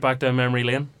you're back down memory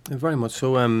lane. Very much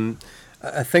so.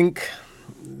 I think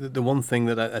the one thing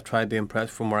that I tried to impress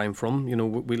from where I'm from,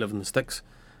 we live in the sticks,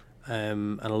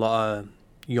 and a lot of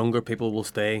younger people will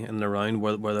stay in and around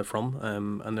where they're from,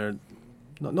 and they're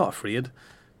not afraid,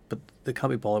 but they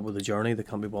can't be bothered with the journey, they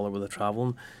can't be bothered with the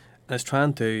travelling, and it's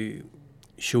trying to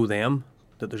show them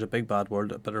that there's a big bad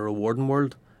world but a rewarding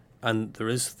world, and there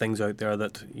is things out there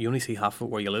that you only see half of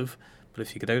it where you live, but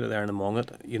if you get out there and among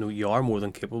it, you are more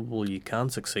than capable, you can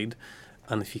succeed,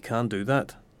 and if you can do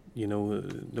that,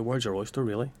 the world's your oyster,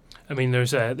 really. I mean,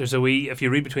 there's a wee, if you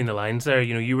read between the lines there,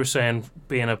 you were saying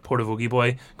being a Portavogie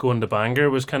boy going to Bangor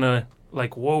was kind of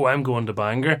like, whoa, I'm going to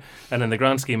Bangor, and in the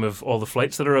grand scheme of all the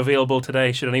flights that are available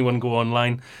today, should anyone go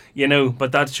online,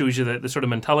 but that shows you the sort of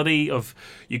mentality of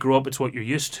you grow up, it's what you're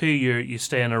used to, you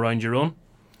staying around your own.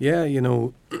 Yeah,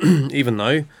 even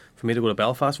now, for me to go to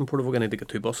Belfast from Portavogie, I need to get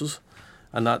 2 buses,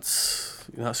 and that's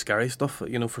scary stuff,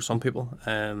 for some people.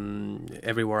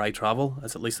 Everywhere I travel,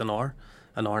 it's at least an hour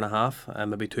and a half,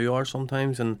 maybe 2 hours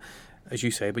sometimes, and as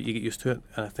you say, but you get used to it,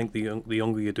 and I think the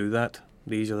younger you do that,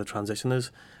 the easier the transition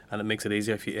is, and it makes it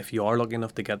easier if you are lucky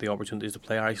enough to get the opportunities to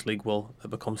play Irish League. Well, it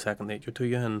becomes second nature to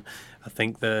you, and I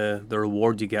think the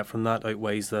reward you get from that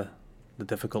outweighs the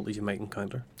difficulties you might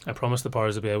encounter. I promised the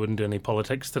powers that be I wouldn't do any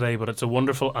politics today, but it's a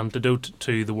wonderful antidote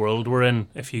to the world we're in.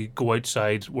 If you go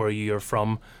outside where you're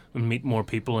from and meet more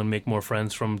people and make more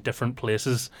friends from different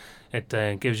places,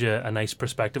 it gives you a nice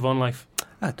perspective on life.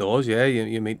 It does, yeah.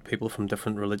 You meet people from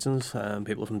different religions,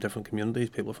 people from different communities,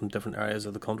 people from different areas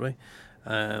of the country,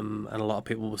 and a lot of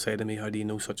people will say to me, how do you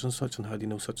know such and such, and how do you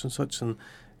know such and such, and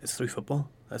it's through football.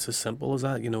 It's as simple as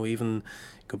that. Even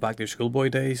go back to your schoolboy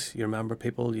days, you remember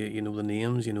people, you know the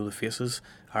names, you know the faces.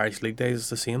 Irish League days is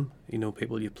the same.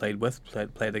 People you played with,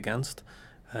 played against.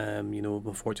 I've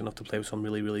been fortunate enough to play with some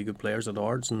really, really good players at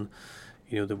Ards, and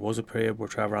there was a period where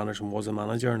Trevor Anderson was a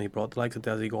manager, and he brought the likes of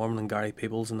Desi Gorman and Gary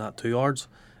Peebles and that to Ards.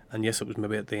 And yes, it was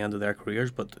maybe at the end of their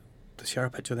careers, but to share a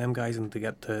picture of them guys and to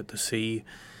get to see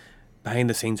behind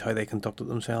the scenes how they conducted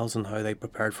themselves and how they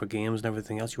prepared for games and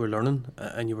everything else, you were learning,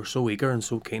 and you were so eager and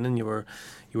so keen, and you were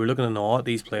looking in awe at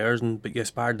these players, but you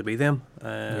aspired to be them.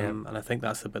 And I think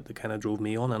that's the bit that kind of drove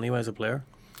me on anyway as a player.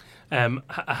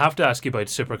 I have to ask you about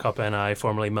Super Cup NI,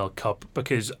 formerly Milk Cup,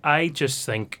 because I just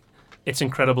think it's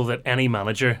incredible that any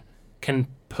manager can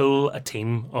pull a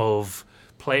team of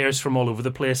players from all over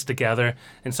the place together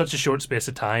in such a short space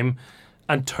of time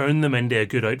and turn them into a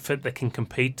good outfit that can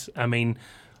compete. I mean,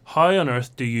 how on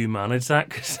earth do you manage that?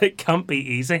 Because it can't be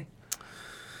easy.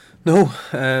 No,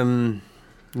 you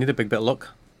need a big bit of luck,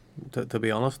 to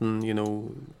be honest, and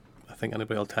I think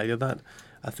anybody will tell you that.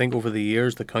 I think over the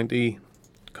years the county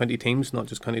teams, not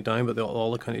just County Down, but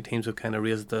all the county teams have kind of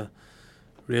raised the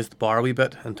bar a wee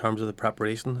bit in terms of the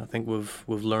preparation. I think we've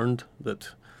learned that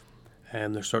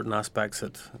there's certain aspects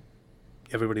that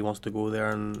everybody wants to go there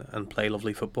and play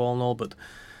lovely football and all, but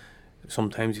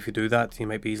sometimes if you do that, you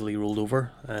might be easily rolled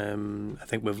over. I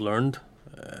think we've learned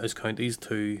as counties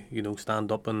to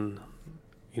stand up and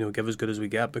give as good as we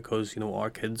get, because our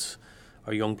kids,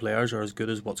 our young players, are as good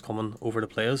as what's coming over to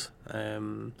play us.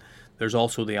 There's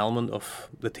also the element of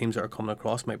the teams that are coming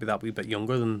across might be that wee bit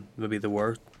younger than maybe they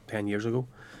were 10 years ago.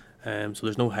 So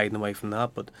there's no hiding away from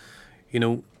that. But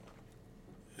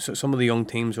so some of the young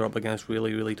teams are up against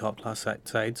really, really top class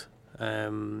sides,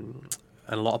 and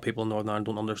a lot of people in Northern Ireland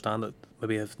don't understand it.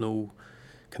 Maybe have no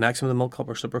connection with the Milk Cup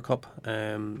or Super Cup.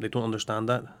 They don't understand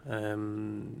that.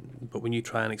 But when you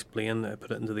try and explain, put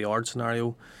it into the Ards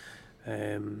scenario,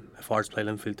 if Ards play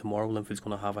Linfield tomorrow, Linfield's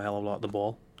going to have a hell of a lot of the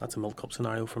ball. That's a Milk Cup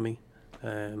scenario for me,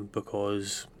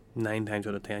 because 9 times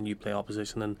out of 10 you play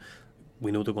opposition and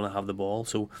we know they're going to have the ball.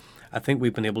 So I think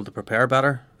we've been able to prepare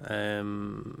better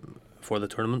for the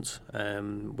tournaments.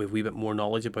 We've a wee bit more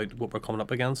knowledge about what we're coming up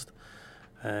against.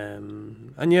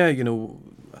 And yeah,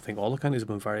 I think all the counties have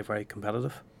been very, very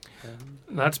competitive.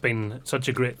 That's been such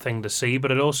a great thing to see, but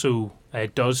it also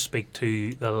does speak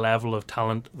to the level of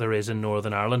talent there is in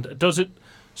Northern Ireland. Does it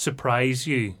surprise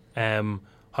you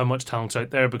how much talent's out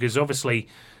there? Because obviously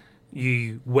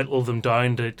you whittle them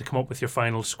down to come up with your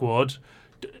final squad.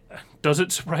 Does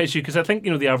it surprise you? Because I think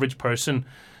the average person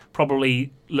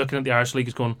probably looking at the Irish League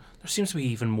is going, there seems to be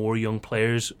even more young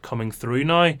players coming through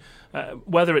now.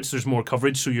 Whether there's more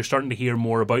coverage, so you're starting to hear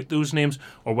more about those names,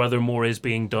 or whether more is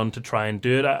being done to try and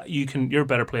do it, you're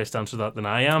better placed to answer that than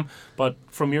I am. But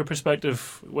from your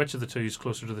perspective, which of the two is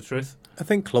closer to the truth? I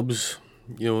think clubs,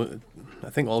 I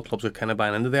think all clubs are kind of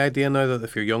buying into the idea now that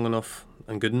if you're young enough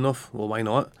and good enough, well, why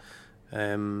not?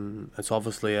 It's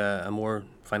obviously a more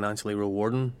financially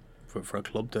rewarding for a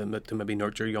club to maybe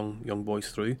nurture young boys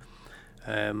through.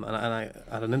 And I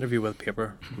had an interview with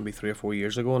Paper maybe 3 or 4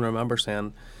 years ago, and I remember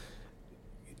saying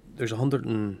there's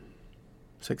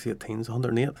 168 teams,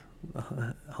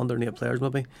 108 players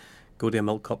maybe go to a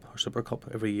Milk Cup or Super Cup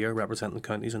every year representing the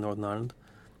counties in Northern Ireland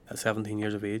at 17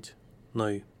 years of age.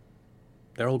 Now,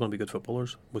 they're all going to be good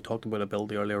footballers. We talked about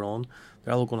ability earlier on.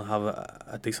 They're all going to have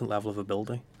a decent level of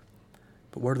ability.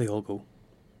 But where do they all go?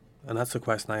 And that's the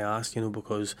question I asked,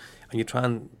 because, and you try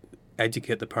and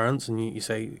educate the parents, and you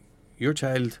say, your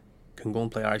child can go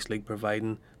and play Irish League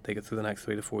providing they get through the next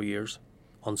 3 to 4 years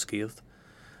unscathed.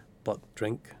 But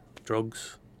drink,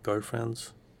 drugs,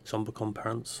 girlfriends, some become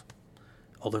parents,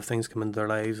 other things come into their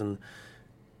lives and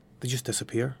they just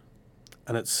disappear.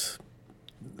 And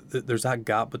there's that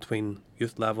gap between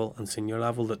youth level and senior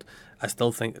level that I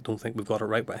don't think we've got it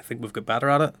right, but I think we've got better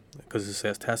at it, because it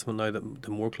says testament now that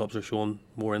the more clubs are showing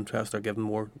more interest, they're giving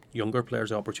more younger players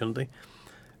the opportunity.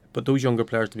 But those younger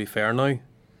players, to be fair now,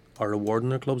 are rewarding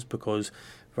their clubs, because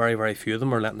very, very few of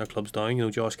them are letting their clubs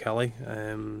down. Josh Kelly,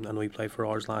 I know he played for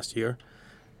Ards last year,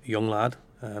 a young lad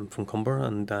from Cumber,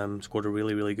 and scored a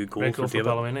really, really good goal for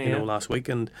David last week,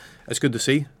 and it's good to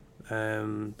see,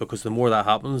 because the more that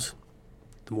happens,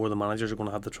 the more the managers are going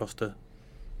to have the trust to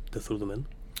throw them in.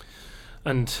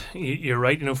 And you're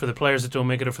right, for the players that don't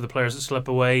make it or for the players that slip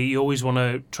away, you always want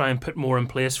to try and put more in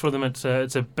place for them. It's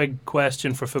a big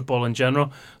question for football in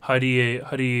general. How do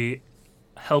you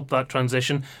help that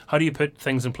transition? How do you put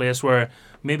things in place where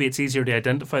maybe it's easier to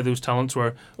identify those talents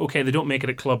where, okay, they don't make it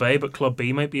at Club A, but Club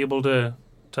B might be able to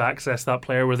access that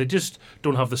player where they just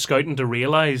don't have the scouting to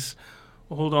realise,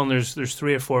 well, hold on, there's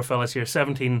 3 or 4 fellas here,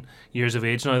 17 years of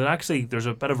age now, that actually there's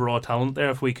a bit of raw talent there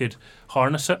if we could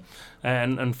harness it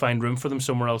and find room for them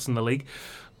somewhere else in the league.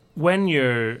 When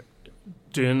you're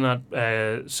doing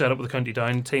that setup with the County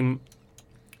Down team,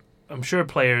 I'm sure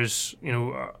players,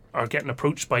 are getting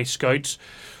approached by scouts.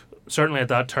 Certainly at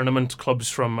that tournament, clubs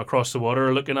from across the water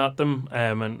are looking at them,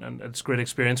 and it's a great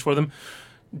experience for them.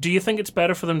 Do you think it's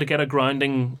better for them to get a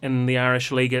grounding in the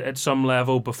Irish League at some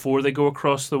level before they go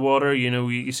across the water?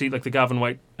 You see like the Gavin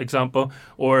White example,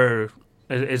 or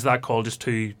is that call just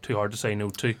too hard to say no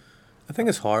to? I think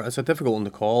it's hard. It's a difficult one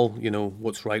to call,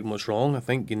 what's right and what's wrong. I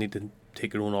think you need to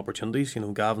take your own opportunities.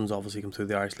 Gavin's obviously come through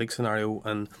the Irish League scenario,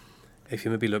 and if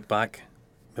you maybe look back,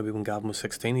 maybe when Gavin was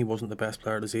 16, he wasn't the best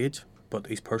player at his age, but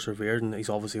he's persevered and he's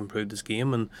obviously improved his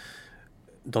game and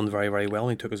done very, very well.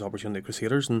 And he took his opportunity at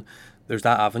Crusaders, and there's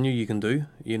that avenue you can do.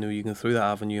 You know, you can through that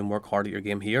avenue and work hard at your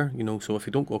game here. You know, so if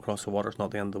you don't go across the water, it's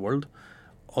not the end of the world.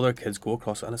 Other kids go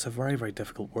across, and it's a very, very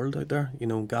difficult world out there. You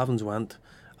know, Gavin's went,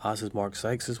 as has Mark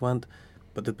Sykes has went,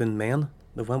 but they've been men.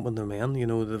 They've went with their men. You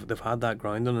know, they've had that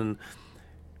grounding, and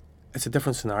it's a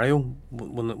different scenario.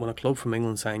 When a club from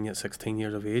England sign you at 16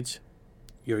 years of age,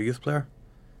 you're a youth player.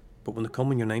 But when they come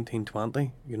when you're 19,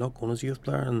 20, you're not going as a youth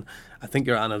player. And I think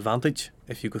you're at an advantage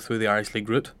if you go through the Irish League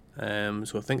route.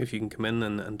 So I think if you can come in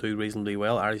and do reasonably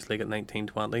well, Irish League at 19,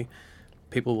 20,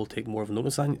 people will take more of a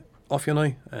notice off you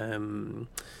now. And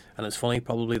it's funny,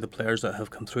 probably the players that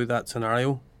have come through that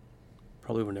scenario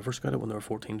probably were never scouted when they were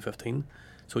 14, 15.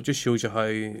 So it just shows you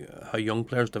how young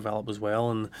players develop as well,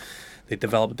 and they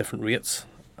develop at different rates,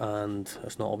 and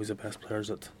it's not always the best players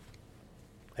that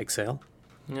excel.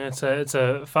 Yeah, it's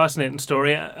a fascinating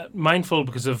story. Mindful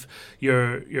because of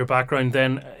your background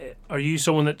then, are you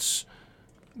someone that's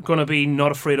going to be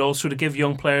not afraid also to give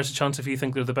young players a chance if you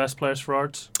think they're the best players for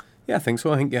Ards? Yeah, I think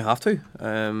so. I think you have to.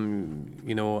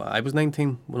 You know, I was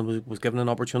 19 when I was given an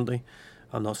opportunity.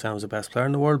 I'm not saying I was the best player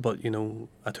in the world, but, you know,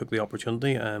 I took the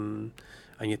opportunity. And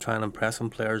you try and impress some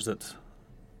players that,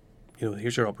 you know,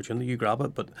 here's your opportunity, you grab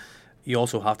it. But you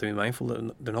also have to be mindful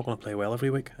that they're not going to play well every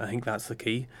week. I think that's the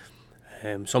key.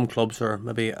 Some clubs are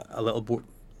maybe a little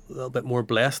bit more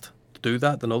blessed to do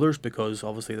that than others, because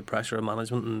obviously the pressure of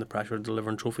management and the pressure of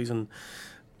delivering trophies and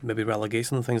maybe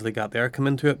relegation and things like that there come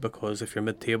into it. Because if you're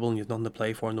mid-table and you've nothing to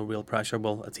play for, no real pressure,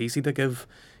 well, it's easy to give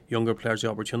younger players the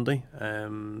opportunity.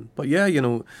 But yeah, you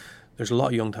know, there's a lot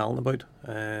of young talent about,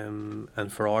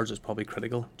 and for Ards it's probably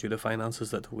critical due to finances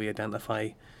that we identify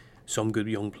some good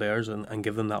young players and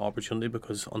give them that opportunity.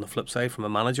 Because on the flip side, from a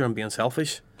manager and being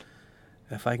selfish,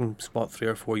 if I can spot 3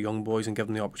 or 4 young boys and give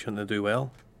them the opportunity to do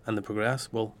well and to progress,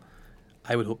 well,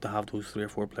 I would hope to have those 3 or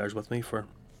 4 players with me for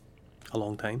a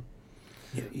long time.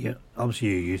 Yeah. Obviously,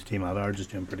 your youth team at Ards is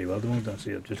doing pretty well at the moment. I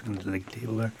see, I've just gone to the league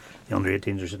table there. The under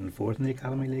 18s are sitting 4th in the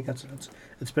Academy League.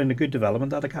 It's been a good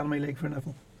development, that Academy League, for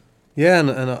Neville. Yeah,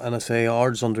 and I say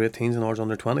Ards under 18s and Ards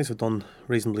under 20s have done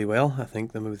reasonably well. I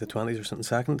think maybe the 20s are sitting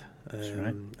second. That's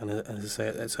right. And as I say,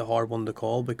 it's a hard one to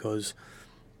call, because,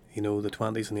 you know, the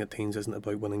 20s and the 18s isn't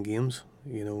about winning games.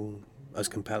 You know, as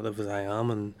competitive as I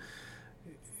am, and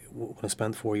when I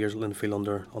spent 4 years at Linfield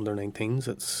under 19s,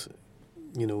 it's,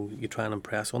 you know, you try and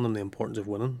impress on them the importance of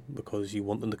winning, because you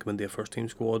want them to come into a first team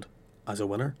squad as a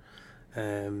winner.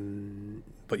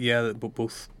 But yeah,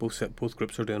 both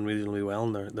groups are doing reasonably well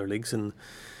in their leagues, and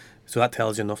so that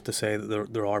tells you enough to say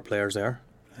that there are players there.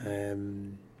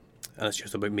 And it's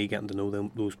just about me getting to know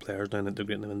those players now and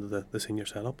integrating them into the senior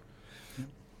setup.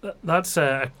 That's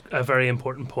a very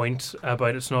important point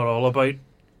about it's not all about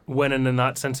winning in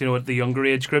that sense, you know, at the younger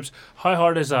age groups. How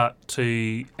hard is that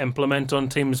to implement on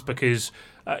teams? Because,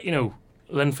 you know,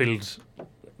 Linfield,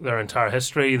 their entire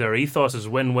history, their ethos is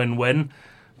win, win, win.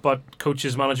 But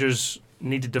coaches, managers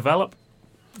need to develop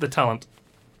the talent.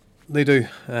 They do.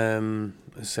 As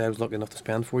I say, I was lucky enough to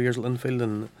spend 4 years at Linfield,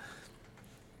 and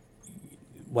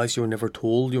whilst you were never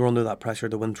told you were under that pressure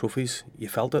to win trophies, you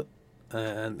felt it.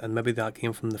 And maybe that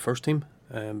came from the first team,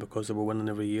 because they were winning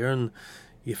every year, and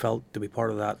you felt to be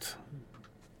part of that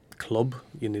club,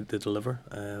 you needed to deliver.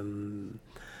 And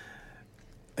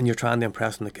you're trying to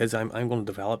impress on the kids. I'm going to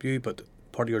develop you, but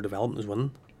part of your development is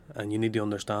winning. And you need to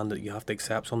understand that you have to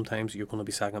accept sometimes that you're going to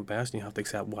be second best, and you have to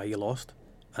accept why you lost,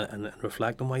 and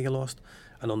reflect on why you lost,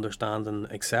 and understand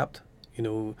and accept. You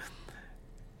know,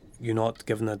 you're not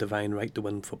given a divine right to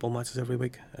win football matches every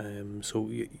week. So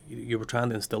you were trying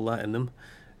to instill that in them.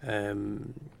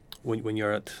 When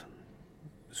you're at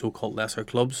so-called lesser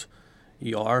clubs,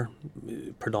 you are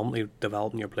predominantly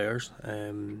developing your players.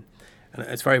 And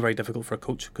it's very, very difficult for a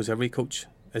coach, because every coach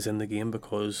is in the game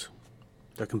because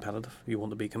they're competitive. You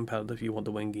want to be competitive, you want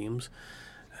to win games,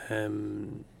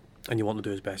 and you want to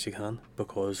do as best you can,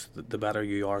 because the better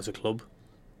you are as a club,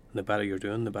 and the better you're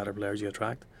doing, the better players you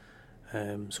attract.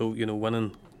 So, you know,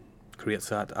 winning creates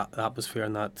that atmosphere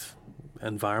and that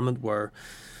environment where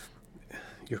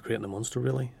you're creating a monster,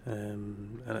 really,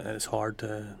 and it's hard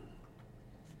to,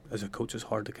 as a coach, it's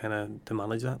hard to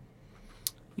manage that.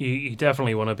 You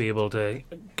definitely want to be able to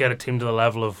get a team to the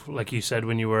level of, like you said,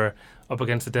 when you were up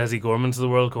against the Desi Gormans of the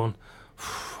world, going,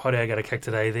 how do I get a kick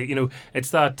today? You know,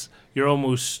 it's that you're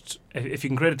almost, if you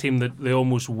can create a team that they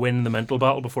almost win the mental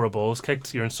battle before a ball is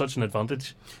kicked, you're in such an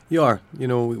advantage. You are. You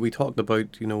know, we talked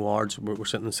about, you know, Ards, we're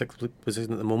sitting in 6th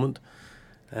position at the moment.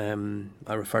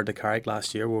 I referred to Carrick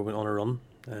last year where we went on a run.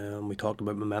 We talked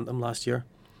about momentum last year.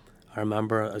 I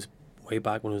remember as way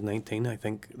back when I was 19, I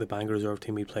think the Bangor reserve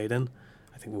team we played in,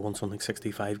 I think we won something like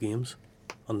 65 games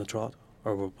on the trot,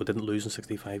 or we didn't lose in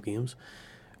 65 games.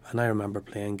 And I remember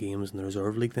playing games in the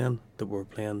reserve league then that were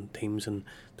playing teams and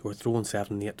they were throwing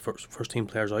 7 and 8 first team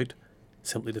players out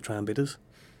simply to try and beat us.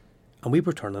 And we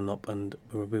were turning up and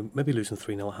we were maybe losing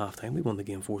 3-0 at half time. We won the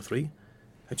game 4-3.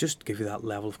 It just gave you that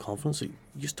level of confidence that you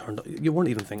just turned up. You weren't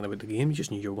even thinking about the game, you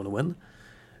just knew you were going to win.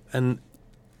 And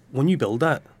when you build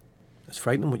that, it's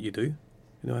frightening what you do.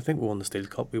 I think we won the Steel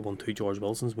Cup, we won 2 George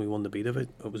Wilsons, we won the B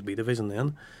Division. It was B Division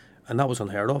then, and that was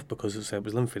unheard of because it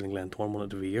was Linfield and Glentoran won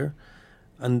it every year,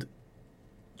 and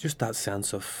just that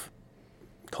sense of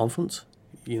confidence.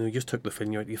 You just took the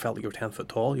field. You felt like you were 10 foot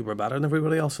tall. You were better than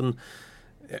everybody else, and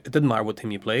it didn't matter what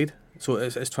team you played. So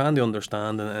it's trying to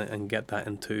understand and get that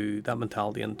into that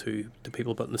mentality into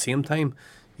people. But at the same time,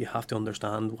 you have to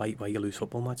understand why you lose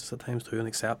football matches at times too, and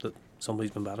accept that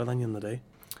somebody's been better than you in the day.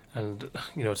 And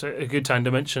it's a good time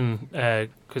to mention,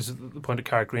 because the point of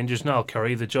Carrick Rangers, Niall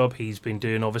Curry, the job he's been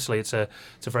doing, obviously it's a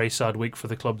very sad week for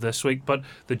the club this week, but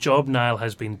the job Niall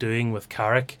has been doing with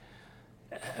Carrick,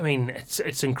 I mean,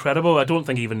 it's incredible. I don't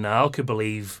think even Niall could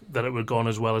believe that it would have gone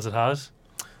as well as it has.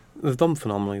 They've done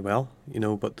phenomenally well,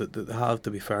 but they have,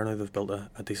 to be fair now, they've built a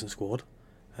decent squad.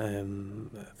 I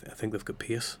think they've got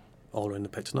pace all around the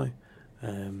pitch now,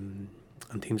 and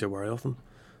teams are wary of them.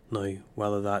 Now,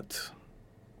 whether that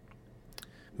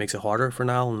makes it harder for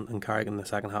Niall and Carrick in the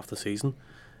second half of the season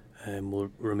will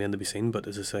remain to be seen, but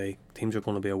as I say, teams are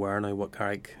going to be aware now what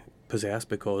Carrick possess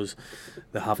because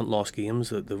they haven't lost games,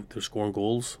 they're scoring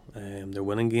goals, they're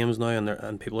winning games now,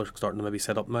 and people are starting to maybe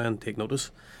set up now and take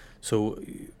notice. So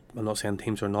I'm not saying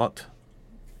teams are not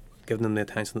giving them the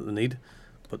attention that they need,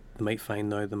 but they might find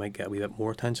now they might get a wee bit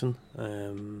more attention.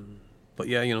 But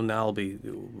yeah, Niall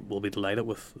will be delighted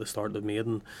with the start they've made,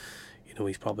 and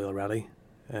he's probably already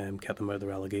kept them out of the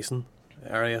relegation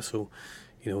area, so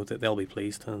they'll be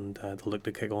pleased, and they'll look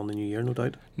to kick on the new year, no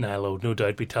doubt. Niall no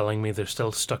doubt be telling me they're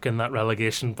still stuck in that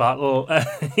relegation battle.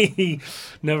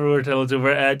 Never were till it's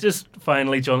over. Just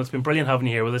finally, John, it's been brilliant having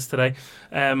you here with us today.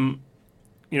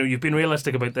 You've been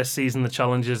realistic about this season, the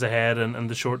challenges ahead and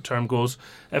the short-term goals.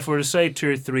 If we were to say 2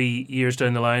 or 3 years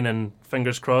down the line, and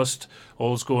fingers crossed,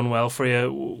 all's going well for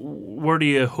you, where do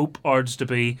you hope Ards to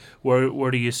be?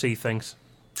 Where do you see things?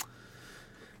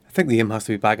 I think the aim has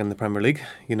to be back in the Premier League.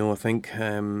 I think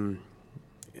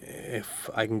if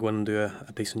I can go in and do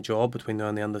a decent job between now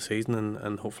and the end of the season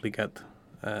and hopefully get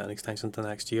an extension to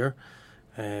next year,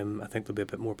 I think there'll be a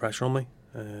bit more pressure on me.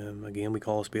 Again, we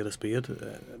call a spade a spade.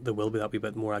 There will be that wee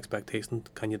bit more expectation.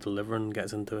 Can you deliver and get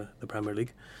us into the Premier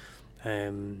League?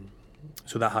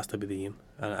 So that has to be the aim.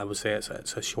 And I would say it's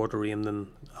a shorter aim than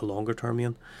a longer term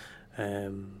aim.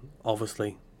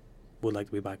 Obviously, would like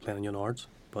to be back playing in Ards,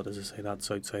 but as I say,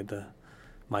 that's outside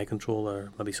my control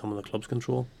or maybe some of the club's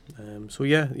control. So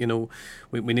yeah,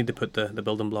 we need to put the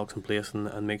building blocks in place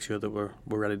and make sure that we're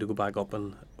ready to go back up,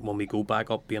 and when we go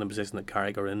back up, be in a position that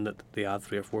Carrick are in, that they add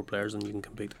 3 or 4 players and you can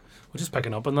compete. Well, just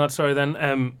picking up on that, sorry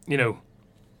then,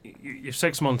 you've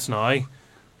 6 months now.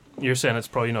 You're saying it's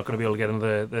probably not going to be able to get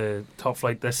into the top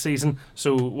flight this season.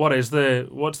 So what's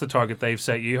the target they've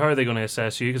set you? How are they going to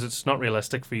assess you? Because it's not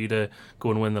realistic for you to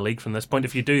go and win the league from this point.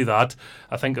 If you do that,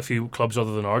 I think a few clubs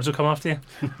other than Ards will come after you.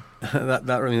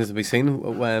 that remains to be seen.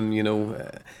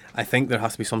 I think there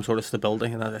has to be some sort of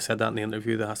stability, and as I said that in the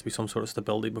interview, there has to be some sort of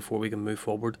stability before we can move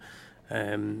forward.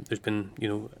 There's been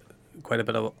quite a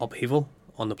bit of upheaval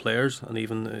on the players and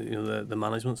even the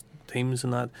management teams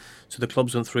and that. So the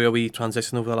club's went through a wee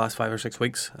transition over the last 5 or 6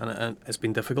 weeks, and it's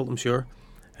been difficult, I'm sure,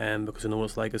 because I know what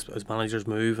it's like as managers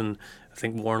move, and I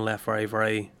think Warren left very,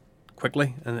 very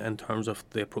quickly in terms of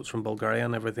the approach from Bulgaria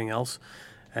and everything else.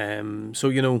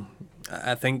 So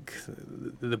I think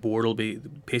the board will be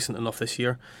patient enough this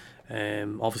year.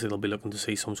 Obviously they'll be looking to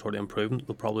see some sort of improvement.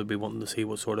 They'll probably be wanting to see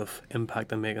what sort of impact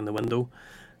they make in the window,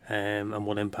 and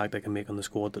what impact they can make on the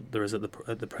squad that there is at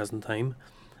the present time,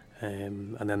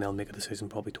 and then they'll make a decision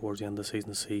probably towards the end of the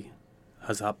season to see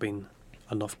has that been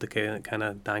enough to kind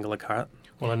of dangle a carrot.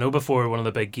 Well, I know before one of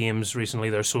the big games recently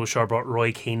there, Solskjaer brought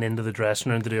Roy Keane into the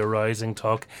dressing room to do a rousing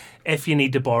talk. If you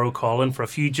need to borrow Colin for a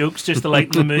few jokes just to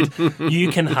lighten the mood, you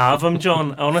can have him,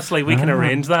 John. Honestly, we can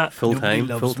arrange that. Full time,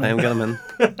 get him in.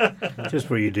 Just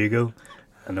where you do go,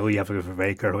 I know you have to be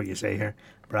very careful what you say here.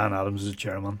 Brian Adams is the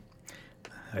chairman.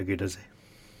 How good is he?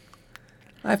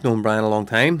 I've known Brian a long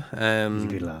time. He's a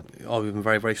good lad. He's been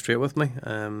very, very straight with me.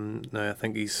 Now I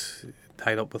think he's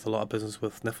tied up with a lot of business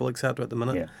with Niffle, etc. at the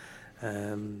minute. Yeah.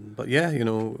 But yeah,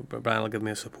 Brian will give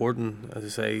me a support, and as I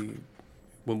say,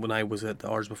 when I was at the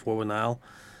Ards before with Niall,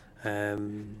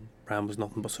 Brian was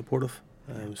nothing but supportive.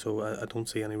 So I don't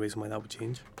see any reason why that would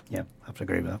change. Yeah, I have to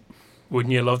agree with that.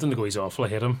 Wouldn't you love him to go, he's awful, I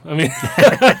hate him? I mean,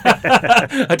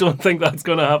 I don't think that's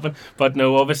going to happen. But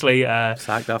no, obviously...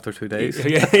 Sacked after 2 days.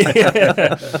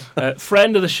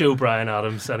 Friend of the show, Brian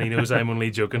Adams, and he knows I'm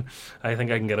only joking. I think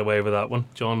I can get away with that one.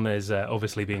 John is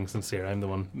obviously being sincere. I'm the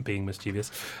one being mischievous.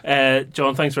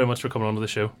 John, thanks very much for coming on to the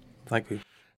show. Thank you.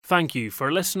 Thank you for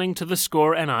listening to the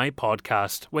Score NI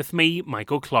podcast with me,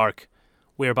 Michael Clark.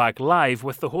 We're back live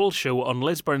with the whole show on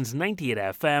Lisburn's 98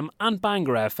 FM and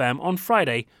Bangor FM on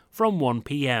Friday from 1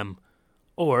 p.m.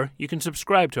 Or you can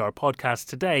subscribe to our podcast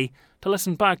today to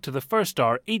listen back to the first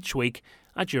hour each week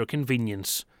at your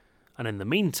convenience. And in the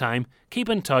meantime, keep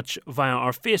in touch via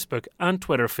our Facebook and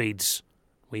Twitter feeds.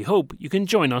 We hope you can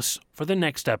join us for the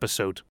next episode.